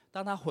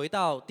 当他回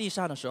到地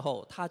上的时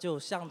候，他就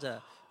向着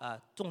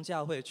众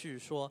教会去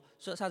说，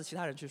向着其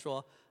他人去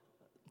说，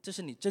这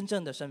是你真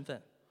正的身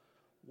份。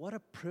What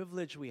a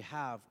privilege we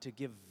have to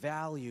give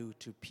value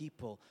to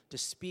people, to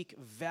speak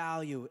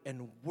value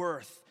and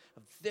worth.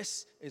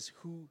 This is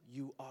who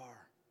you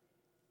are.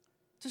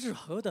 这是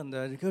何等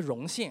的一个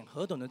荣幸，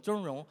何等的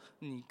尊荣！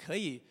你可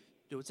以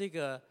有这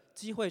个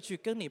机会去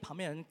跟你旁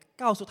边人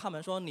告诉他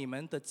们说，你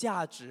们的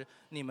价值，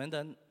你们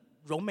的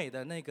荣美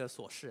的那个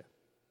所是。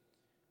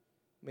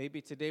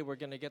Maybe today we're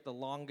going to get the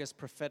longest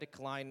prophetic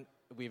line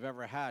we've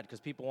ever had because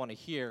people want to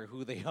hear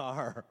who they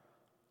are.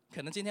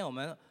 可能今天我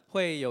们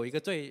会有一个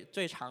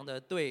最长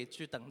的队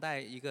去等待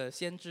一个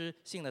先知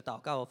性的祷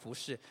告服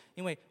饰，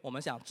因为我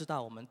们想知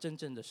道我们真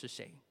正的是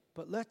谁。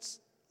But let's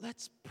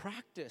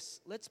practice.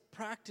 Let's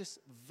practice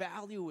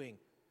valuing.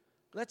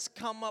 Let's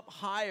come up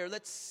higher.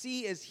 Let's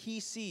see as he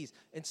sees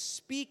and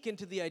speak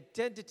into the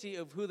identity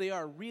of who they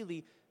are.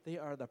 Really, they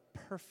are the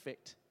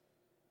perfect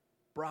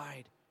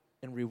bride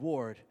and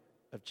reward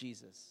of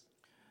Jesus.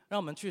 让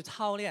我们去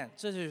操练，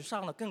这就是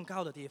上了更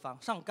高的地方，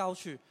上高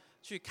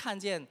去看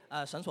见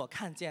神所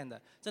看见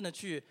的，真的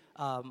去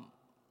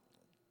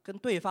跟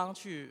对方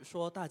去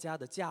说大家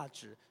的价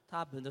值，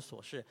他们的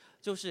所是，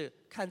就是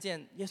看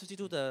见耶稣基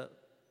督的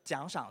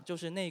奖赏，就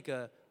是那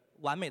个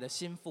完美的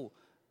心腹，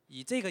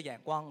以这个眼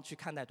光去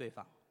看待对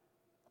方。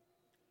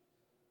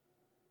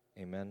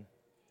Amen.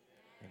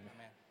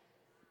 Amen.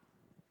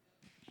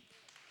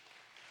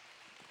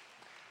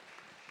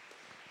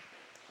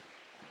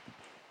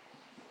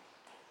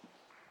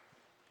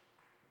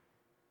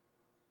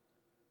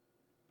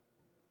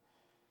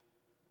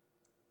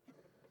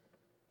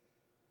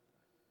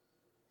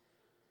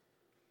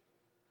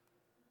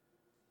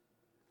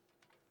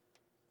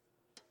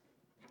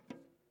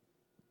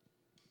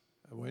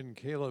 When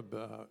Caleb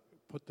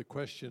put the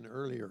question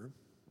earlier,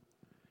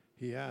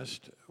 he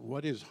asked,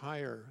 what is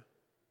higher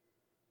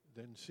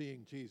than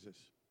seeing Jesus?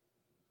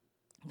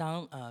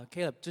 当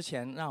Caleb 之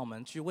前让我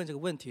们去问这个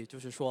问题，就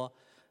是说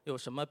有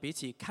什么比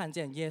起看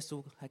见耶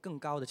稣还更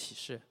高的启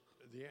示？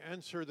 The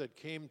answer that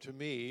came to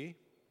me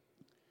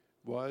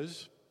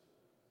was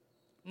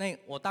那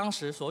我当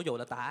时所有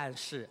的答案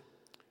是，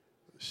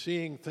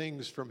 seeing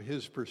things from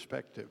his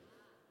perspective.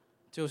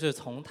 就是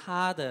从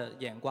他的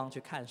眼光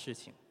去看事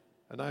情。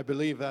 And I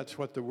believe that's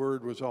what the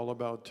word was all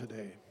about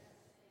today.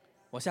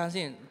 我相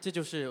信这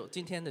就是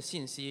今天的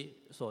信息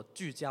所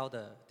聚焦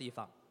的地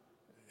方。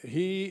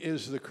 He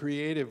is the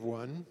creative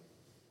one.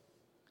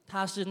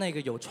 他是那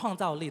个有创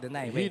造力的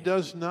那一 He 位，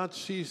 does not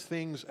see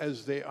things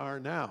as they are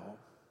now,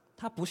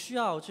 他不需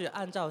要去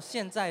按照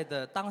现在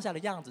的当下的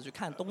样子去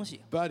看东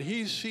西， but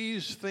he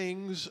sees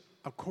things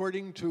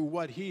according to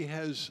what he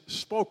has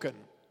spoken.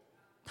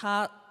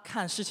 他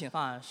看事情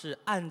方案是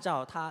按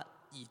照他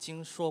已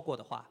经说过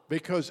的话，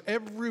 Because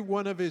every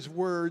one of his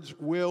words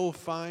will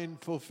find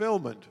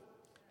fulfillment.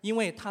 因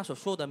为他所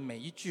说的每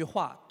一句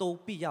话都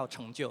必要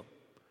成就。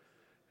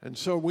 And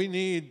so we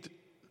need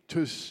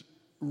to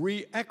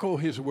re-echo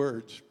his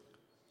words.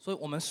 所以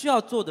我们需要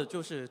做的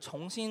就是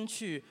重新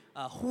去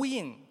呼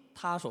应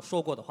他所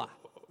说过的话。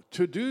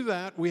 To do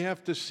that, we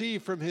have to see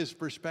from his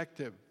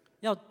perspective.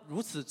 要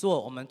如此做，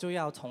我们就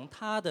要从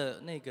他的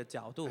那个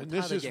角度、 And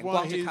他 this 的 is 眼 why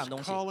光去 he's 看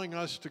东西。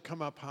 calling us to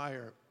come up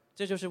higher.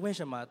 这就是为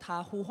什么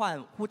他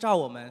呼召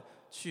我们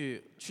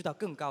去到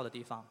更高的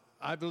地方。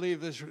 I believe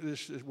this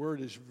word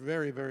is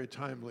very, very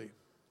timely.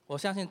 我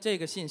相信这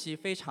个信息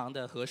非常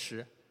的合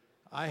时。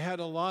 I had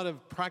a lot of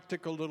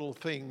practical little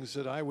things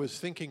that I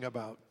was thinking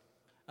about.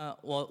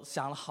 我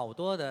想了好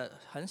多的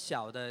很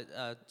小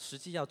的实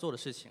际要做的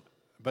事情，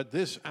 But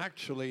this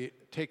actually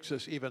takes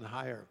us even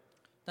higher.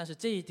 但是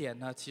这一点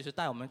呢，其实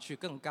带我们去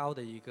更高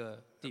的一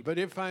个地步。 But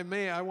if I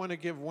may, I want to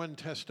give one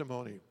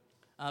testimony.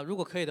 如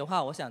果可以的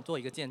话，我想做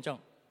一个见证。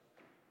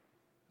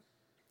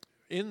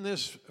 In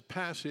this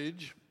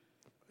passage,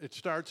 it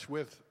starts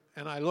with,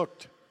 and I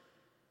looked.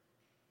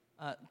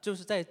 就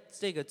是在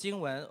这个经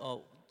文，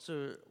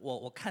是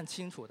我看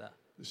清楚的。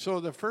 So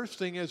the first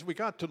thing is we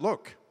got to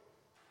look.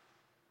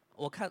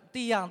 我看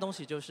第一样东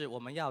西就是我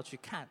们要去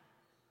看，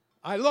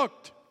 I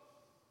looked.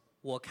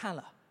 我看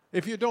了。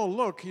 If you don't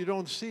look, you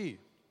don't see.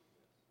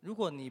 如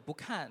果你不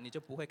看，你就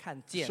不会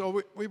看见。 So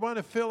we want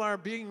to fill our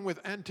being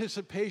with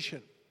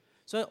anticipation.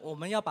 所以我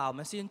们要把我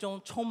们心中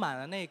充满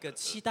了那个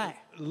期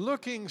待，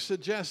 Looking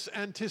suggests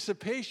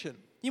anticipation.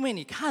 因为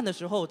你看的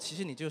时候，其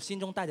实你就心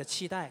中带着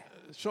期待，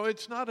 So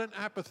it's not an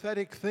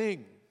apathetic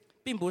thing.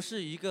 并不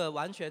是一个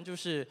完全就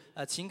是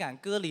情感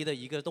割离的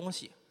一个东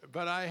西。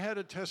 But I had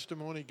a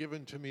testimony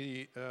given to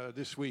me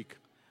this week.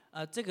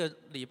 这个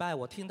礼拜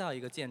我听到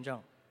一个见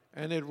证，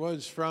 And it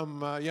was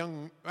from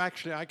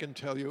actually I can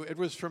tell you, it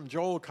was from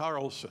Joel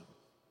Carlson.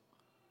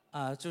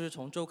 就是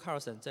从周卡尔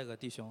森这个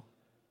弟兄，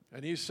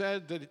 And he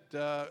said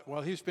that,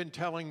 well, he's been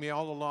telling me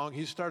all along,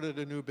 he started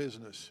a new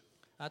business.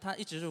 他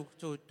一直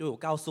就有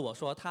告诉我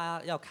说，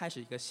他要开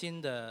始一个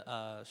新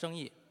的生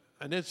意，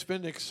 And it's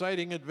been an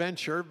exciting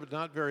adventure, but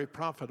not very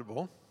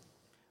profitable.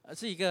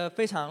 是一个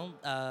非常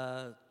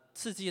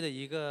刺激的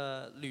一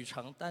个旅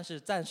程，但是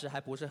暂时还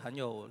不是很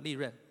有利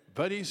润。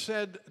 But he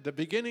said, the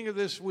beginning of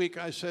this week,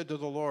 I said to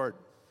the Lord,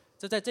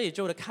 就在这一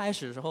周的开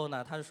始的时候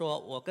呢，他就说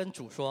我跟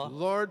主说，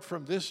 Lord,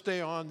 from this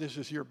day on, this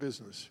is your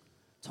business.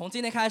 从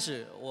今天开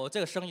始，我这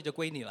个生意就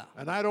归你了。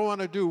 And I don't want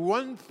to do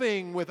one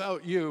thing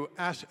without you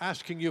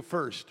asking you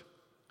first.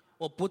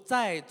 我不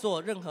再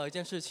做任何一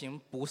件事情，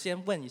不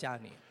先问一下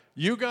你。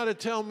 You got to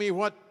tell me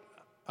what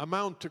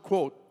amount to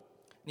quote.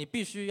 你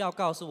必须要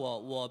告诉我，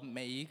我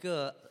每一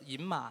个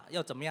银码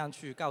要怎么样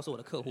去告诉我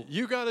的客户。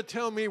 You got to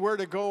tell me where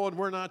to go and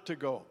where not to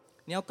go.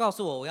 你要告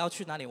诉我我要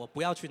去哪里，我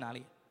不要去哪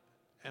里。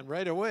 And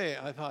right away,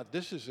 I thought,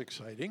 this is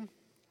exciting.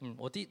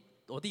 我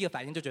第一个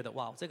反应就觉得，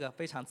哇，这个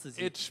非常刺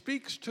激。 It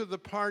speaks to the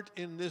part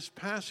in this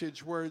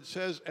passage where it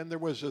says, and there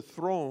was a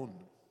throne.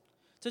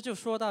 这就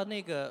说到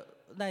那个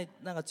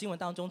经文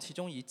当中，其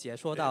中一节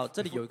说到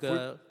这里有一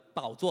个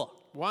宝座。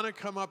 Want to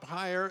come up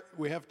higher,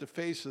 we have to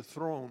face a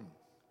throne.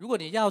 如果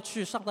你要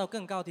去上到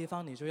更高的地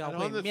方，你就要 And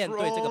会 on the 面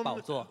对这个宝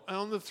座。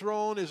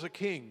 throne is a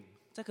king.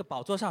 这个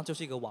宝座上就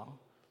是一个王。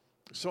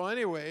 So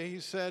anyway, he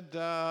said,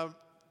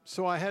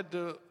 so I had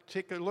to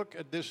take a look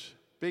at this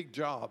big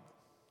job.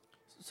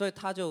 所以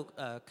他就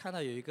看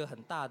到有一个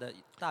很大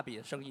笔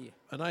的生意，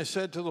 And I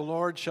said to the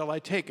Lord, shall I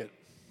take it?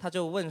 他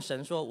就问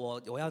神说：“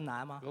我要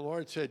拿吗 The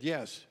Lord said,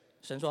 yes.？”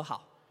 神说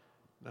好。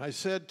 And I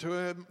said to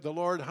him, the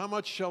Lord, how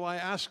much shall I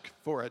ask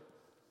for it?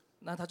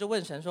 那他就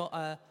问神说：“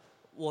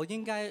我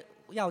应该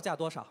要价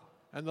多少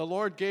And the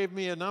Lord gave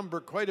me a number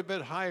quite a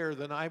bit higher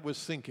than I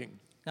was thinking.？”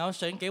 然后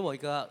神给我一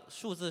个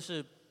数字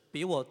是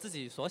比我自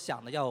己所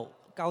想的要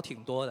高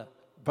挺多的，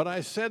 But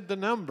I said the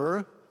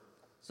number,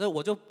 所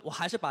以我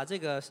还是把这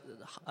个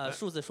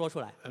数字说出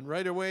来。 and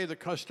right away the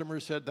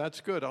customer said, that's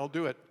good, I'll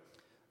do it.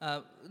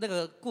 那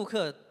个顾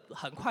客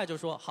很快就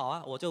说：“好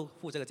啊，我就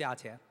付这个价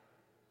钱。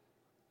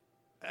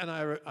 And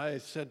I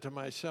said to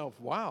myself,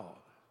 wow, ”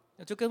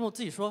就跟我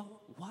自己说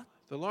：“What？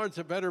 the Lord's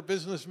a better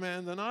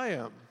businessman than I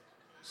am.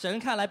 神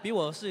看来比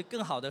我是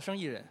更好的生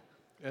意人。”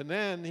 And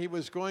then he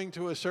was going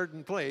to a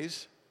certain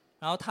place,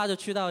 然后他就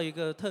去到一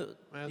个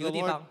and 一个 the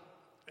地 Lord, 方，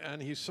 and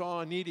he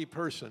saw a needy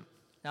person.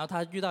 然后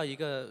他遇到一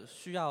个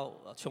需要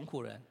穷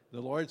苦人，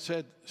 The Lord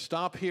said,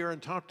 stop here and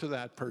talk to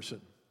that person.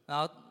 然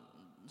后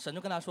神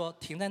就跟他说：“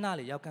停在那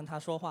里，要跟他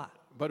说话。”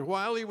 But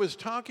while he was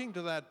talking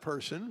to that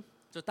person,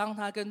 就当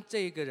他跟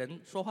这个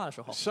人说话的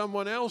时候，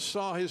 someone else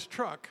saw his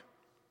truck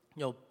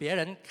有别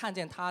人看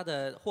见他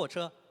的货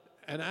车，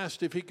 and asked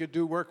if he could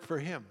do work for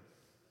him.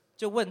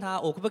 就问他：“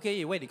我可不可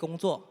以为你工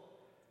作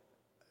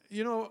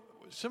You know,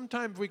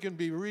 sometimes we can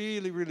be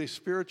really, really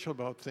spiritual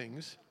about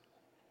things,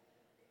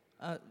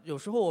 有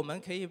时候我们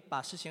可以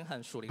把事情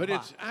很属灵 but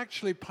化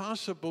it's，actually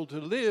possible to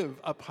live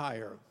up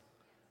higher.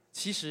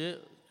 其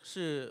实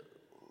是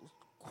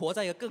活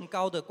在一个更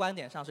高的观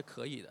点上是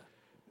可以的。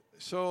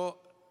 So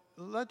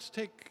let's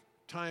take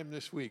time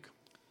this week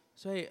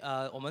所以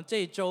我们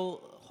这一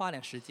周花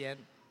点时间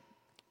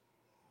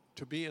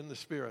to be in the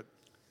Spirit,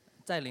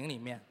 在灵里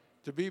面，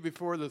 to be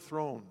before the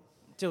throne.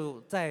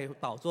 就在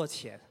宝座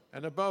前，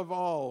 And above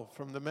all,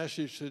 from the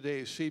message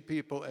today, see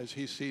people as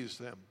he sees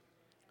them.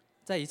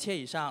 在一切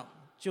以上，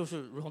就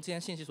是如同今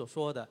天信息所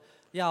说的，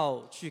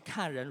要去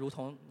看人，如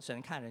同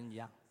神看人一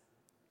样。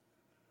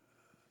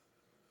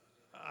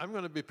 I'm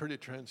going to be pretty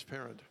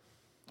transparent.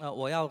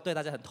 我要对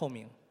大家很透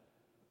明，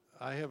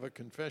 I have a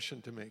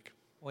confession to make.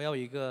 我要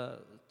有一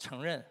个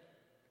承认。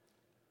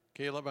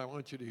 Caleb, I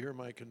want you to hear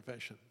my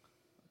confession.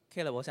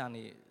 Caleb， 我想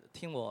你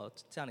听我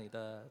向你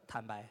的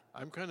坦白。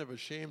 I'm kind of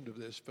ashamed of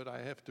this, but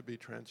I have to be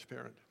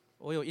transparent.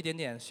 我有一点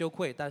点羞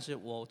愧，但是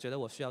我觉得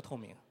我需要透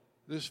明。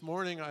 This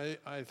morning,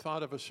 I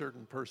thought of a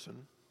certain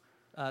person,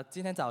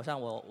 今天早上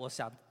我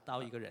想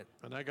到一个人，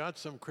 and I got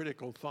some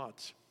critical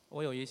thoughts.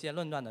 我有一些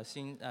论断的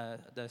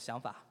的想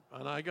法，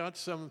 And I got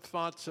some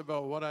thoughts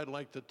about what I'd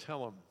like to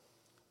tell him.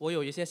 我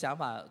有一些想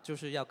法就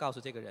是要告诉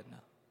这个人的，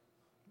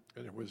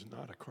 And it was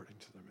not according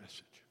to the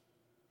message.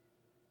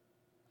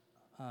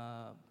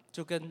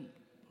 就跟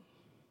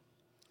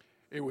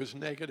It was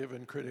negative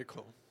and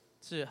critical.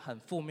 是很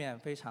负面、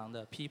非常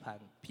的批判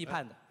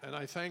的。 And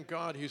I thank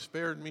God he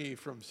spared me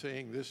from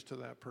saying this to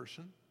that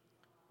person.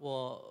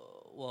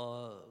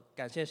 我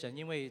感谢神，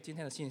因为今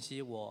天的信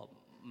息我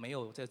没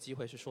有这个机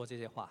会去说这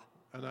些话。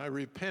 And I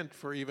repent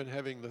for even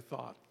having the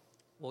thought.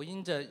 我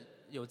因着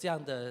有这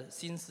样的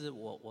心思，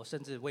我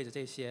甚至为着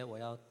这些，我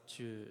要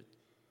去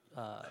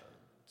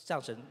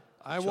向神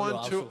I 求饶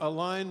want to 恕。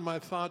 align my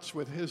thoughts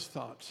with his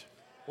thoughts.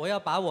 我要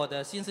把我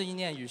的心思意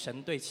念与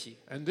神对齐。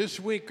 And this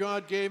week,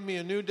 God gave me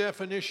a new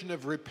definition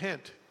of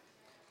repent.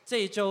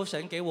 这一周，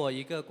神给我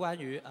一个关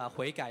于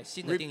悔改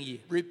新的定义。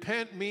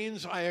 Repent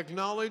means I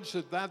acknowledge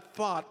that that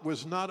thought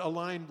was not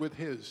aligned with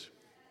his.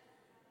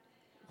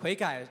 悔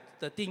改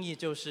的定义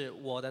就是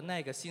我的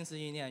那个心思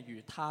意念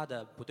与他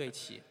的不对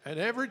齐。 And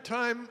every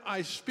time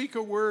I speak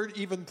a word,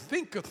 even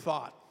think a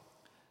thought,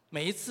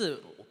 每一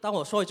次当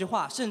我说一句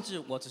话，甚至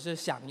我只是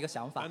想一个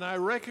想法， and I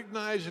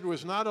recognize it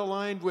was not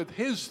aligned with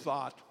his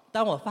thought,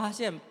 当我发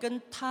现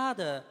跟他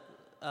的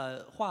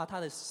话、他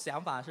的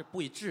想法是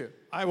不一致，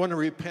 I want to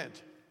repent.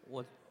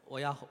 我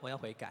要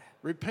悔改。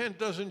 Repent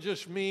doesn't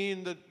just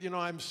mean that,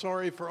 I'm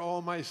sorry for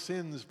all my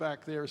sins back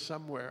there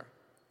somewhere.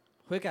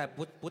 悔改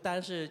不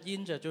单是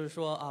因着就是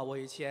说啊，我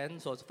以前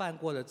所犯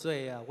过的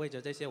罪啊，为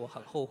着这些我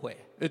很后悔。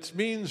 It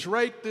means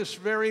right this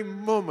very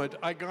moment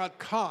I got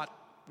caught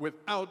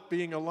without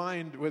being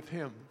aligned with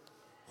him.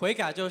 悔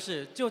改就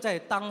是就在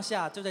当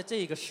下，就在这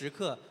一个时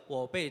刻，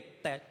我被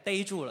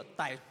逮住了，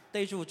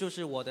逮住就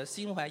是我的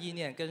心怀意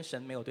念跟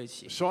神没有对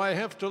齐。 So I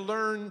have to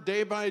learn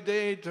day by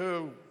day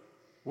to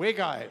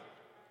wegai.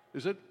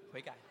 Is it?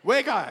 悔改，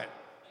 Wegai.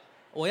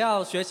 我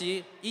要学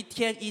习一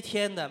天一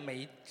天的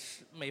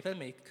每分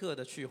每刻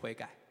的去悔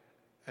改。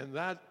 And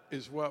that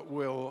is what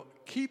will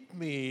keep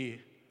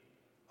me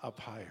up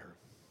higher.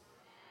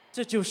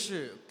 这就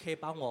是可以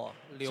帮我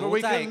So 留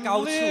we 在 can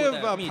高处 live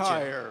的 up 秘诀。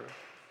 higher.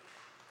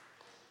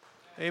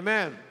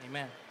 Amen.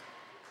 Amen。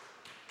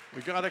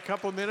 We got a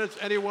couple minutes.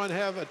 Anyone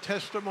have a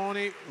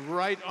testimony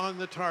right on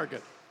the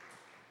target?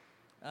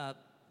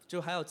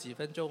 就还有几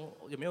分钟，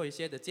有没有一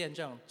些的见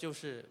证，就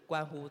是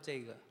关乎这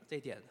一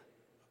点的？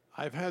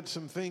 I've had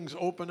some things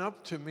open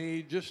up to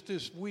me just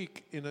this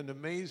week in an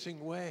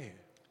amazing way.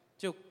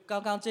 就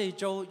刚刚这一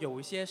周有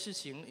一些事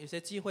情，有些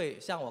机会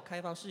向我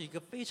开放，是一个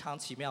非常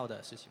奇妙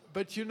的事情。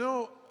 But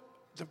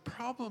the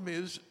problem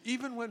is,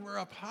 even when we're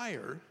up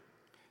higher,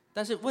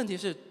 但是问题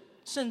是，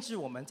甚至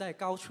我们在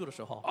高处的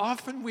时候，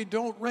 often we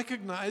don't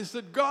recognize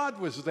that God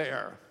was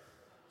there.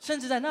 甚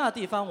至在那个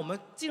地方，我们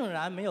竟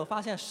然没有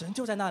发现神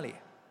就在那里。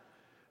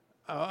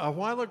 A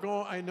while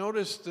ago, I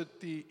noticed that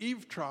the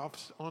eave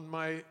troughs on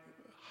my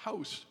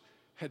house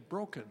had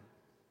broken.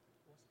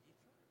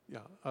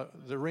 Yeah,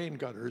 the rain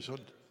gutters.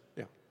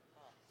 Yeah.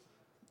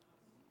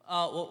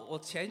 我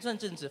前一阵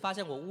子发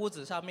现我屋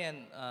子上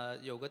面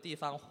有个地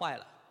方坏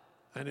了，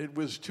 And it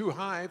was too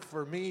high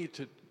for me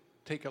to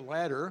take a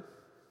ladder.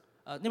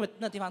 因为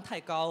那地方太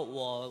高，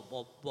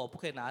我不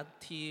可以拿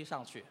梯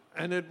上去，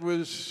 And it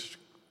was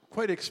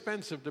quite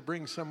expensive to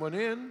bring someone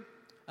in.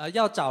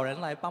 要找人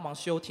来帮忙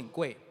修，挺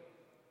贵。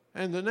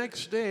 And the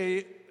next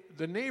day,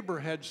 the neighbor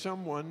had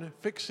someone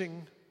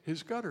fixing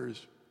his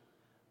gutters.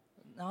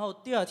 然后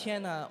第二天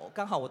呢，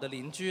刚好我的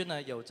邻居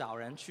呢有找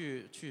人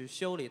去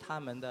修理他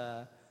们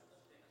的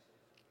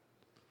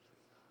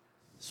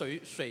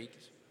水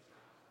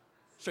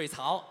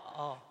槽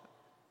哦。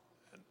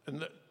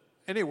 And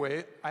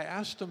anyway, I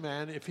asked the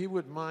man if he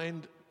would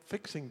mind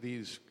fixing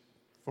these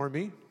for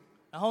me.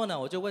 然后呢，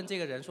我就问这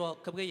个人说，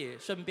可不可以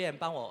顺便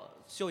帮我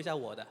修一下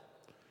我的？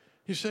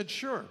 He said,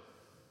 sure.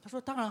 他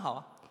说当然好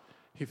啊，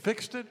 He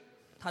fixed it.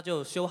 他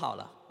就修好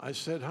了。 I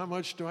said, how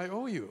much do I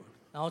owe you?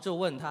 然后就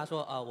问他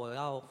说，我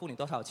要付你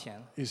多少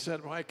钱？ He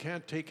said, well, I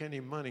can't take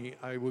any money.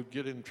 I would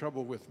get in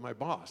trouble with my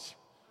boss.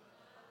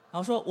 然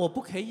后说我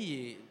不可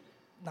以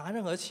拿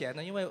任何钱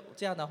呢，因为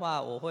这样的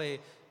话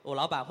我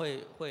老板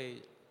会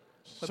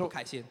不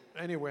开心。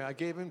 Anyway, I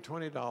gave him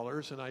 $20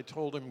 and I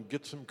told him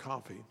get some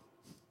coffee.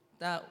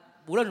 但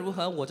无论如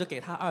何，我就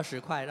给他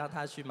20块，让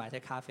他去买些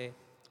咖啡。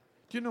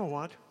 Do you know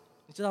what?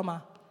 你知道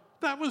吗？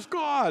 That was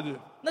God.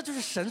 那就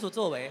是神所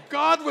作为，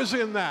 God was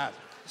in that.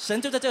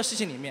 神就在这个事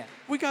情里面。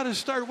 We got to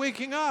start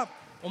waking up.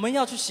 我们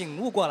要去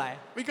醒悟过来，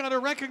 We got to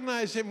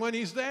recognize him when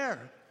he's there.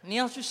 你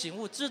要去醒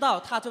悟，知道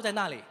他就在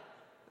那里。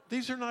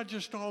 These are not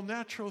just all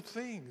natural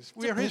things.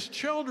 We are his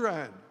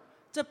children.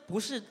 这不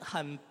是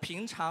很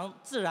平常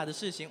自然的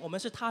事情，我们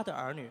是他的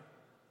儿女。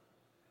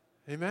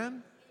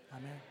 Amen? 阿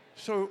门。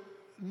 So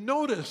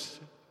notice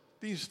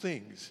these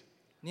things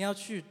你要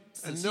去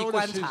仔 and 细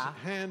观 notice his 察，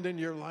 hand in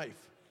your life.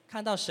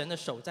 看到神的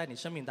手在你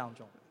生命当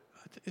中。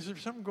 Is there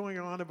something going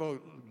on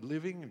about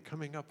living and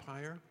coming up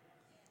higher?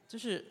 就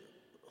是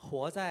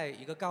活在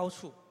一个高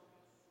处，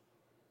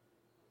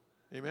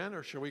 Amen?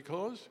 Or shall we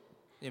close?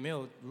 有没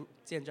有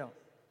见证？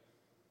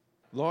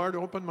 Lord,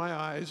 open my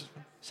eyes.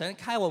 神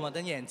开我们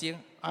的眼睛，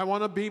 I want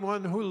to be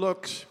one who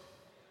looks.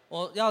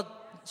 我要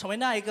成为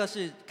那一个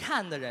是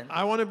看的人，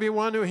 I want to be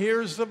one who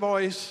hears the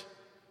voice.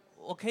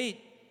 我可以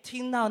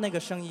听到那个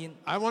声音，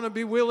 I want to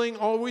be willing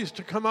always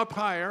to come up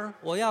higher.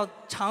 我要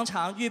常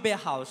常预备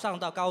好上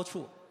到高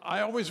处，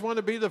 I always want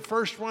to be the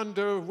first one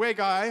to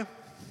wegai.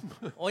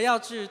 我要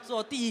去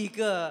做第一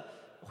个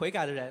悔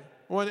改的人。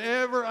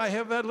 Whenever I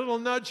have that little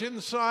nudge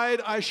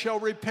inside, I shall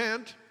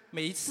repent.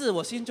 每一次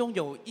我心中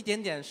有一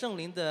点点圣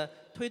灵的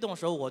推动的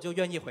时候，我就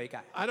愿意悔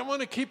改， I don't want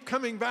to keep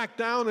coming back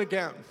down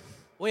again.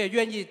 我也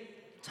愿意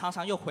常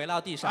常又回到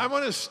地 I 上。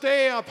 want to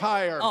stay up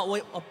higher.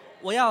 哦，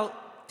我要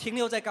停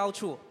留在高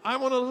处， I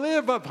want to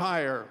live up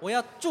higher. 我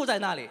要住在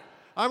那里，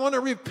 I want to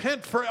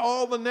repent for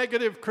all the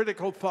negative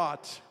critical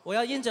thoughts. 我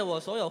要因着我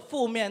所有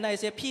负面那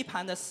些批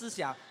判的思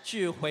想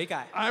去悔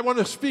改， I want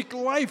to speak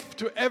life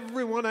to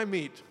everyone I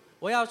meet.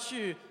 我要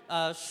去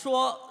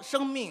说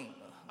生命，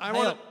 I 还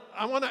有 want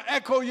to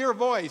echo your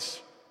voice.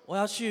 我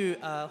要去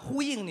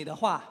呼应你的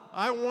话。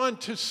 I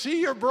want to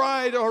see your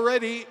bride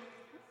already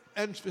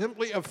and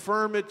simply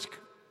affirm it.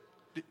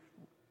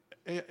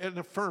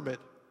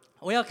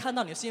 我要看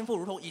到你的心腹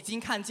如同已经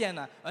看见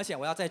了，而且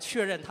我要再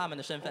确认他们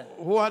的身份。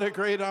 What a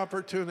great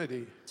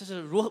opportunity. 这是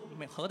如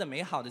何的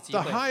美好的机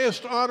The 会！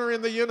 highest honor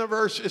in the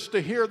universe is to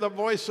hear the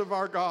voice of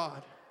our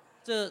God.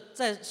 这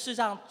在世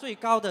上最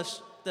高的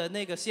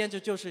那个先知，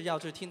就是要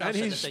去听到 And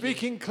神的 he's 声音，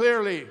 speaking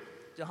clearly.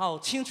 然后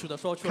清楚的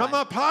说出 Come 来，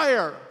 up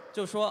higher.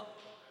 就说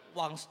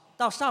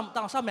到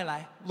上面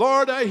来。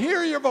 Lord, I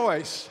hear your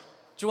voice.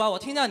 主啊，我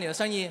听到你的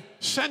声音，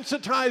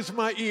 Sensitize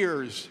my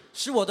ears.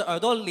 使我的耳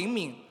朵灵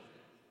敏，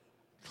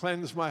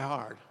 Cleanse my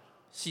heart.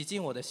 洗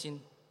净我的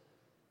心。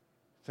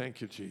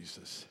 Thank you,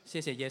 Jesus.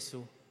 谢谢耶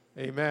稣，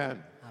 Amen.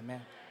 阿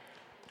门。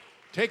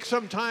 Take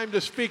some time to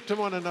speak to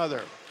one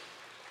another.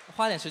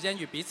 花点时间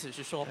与彼此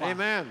去说话。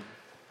 Amen.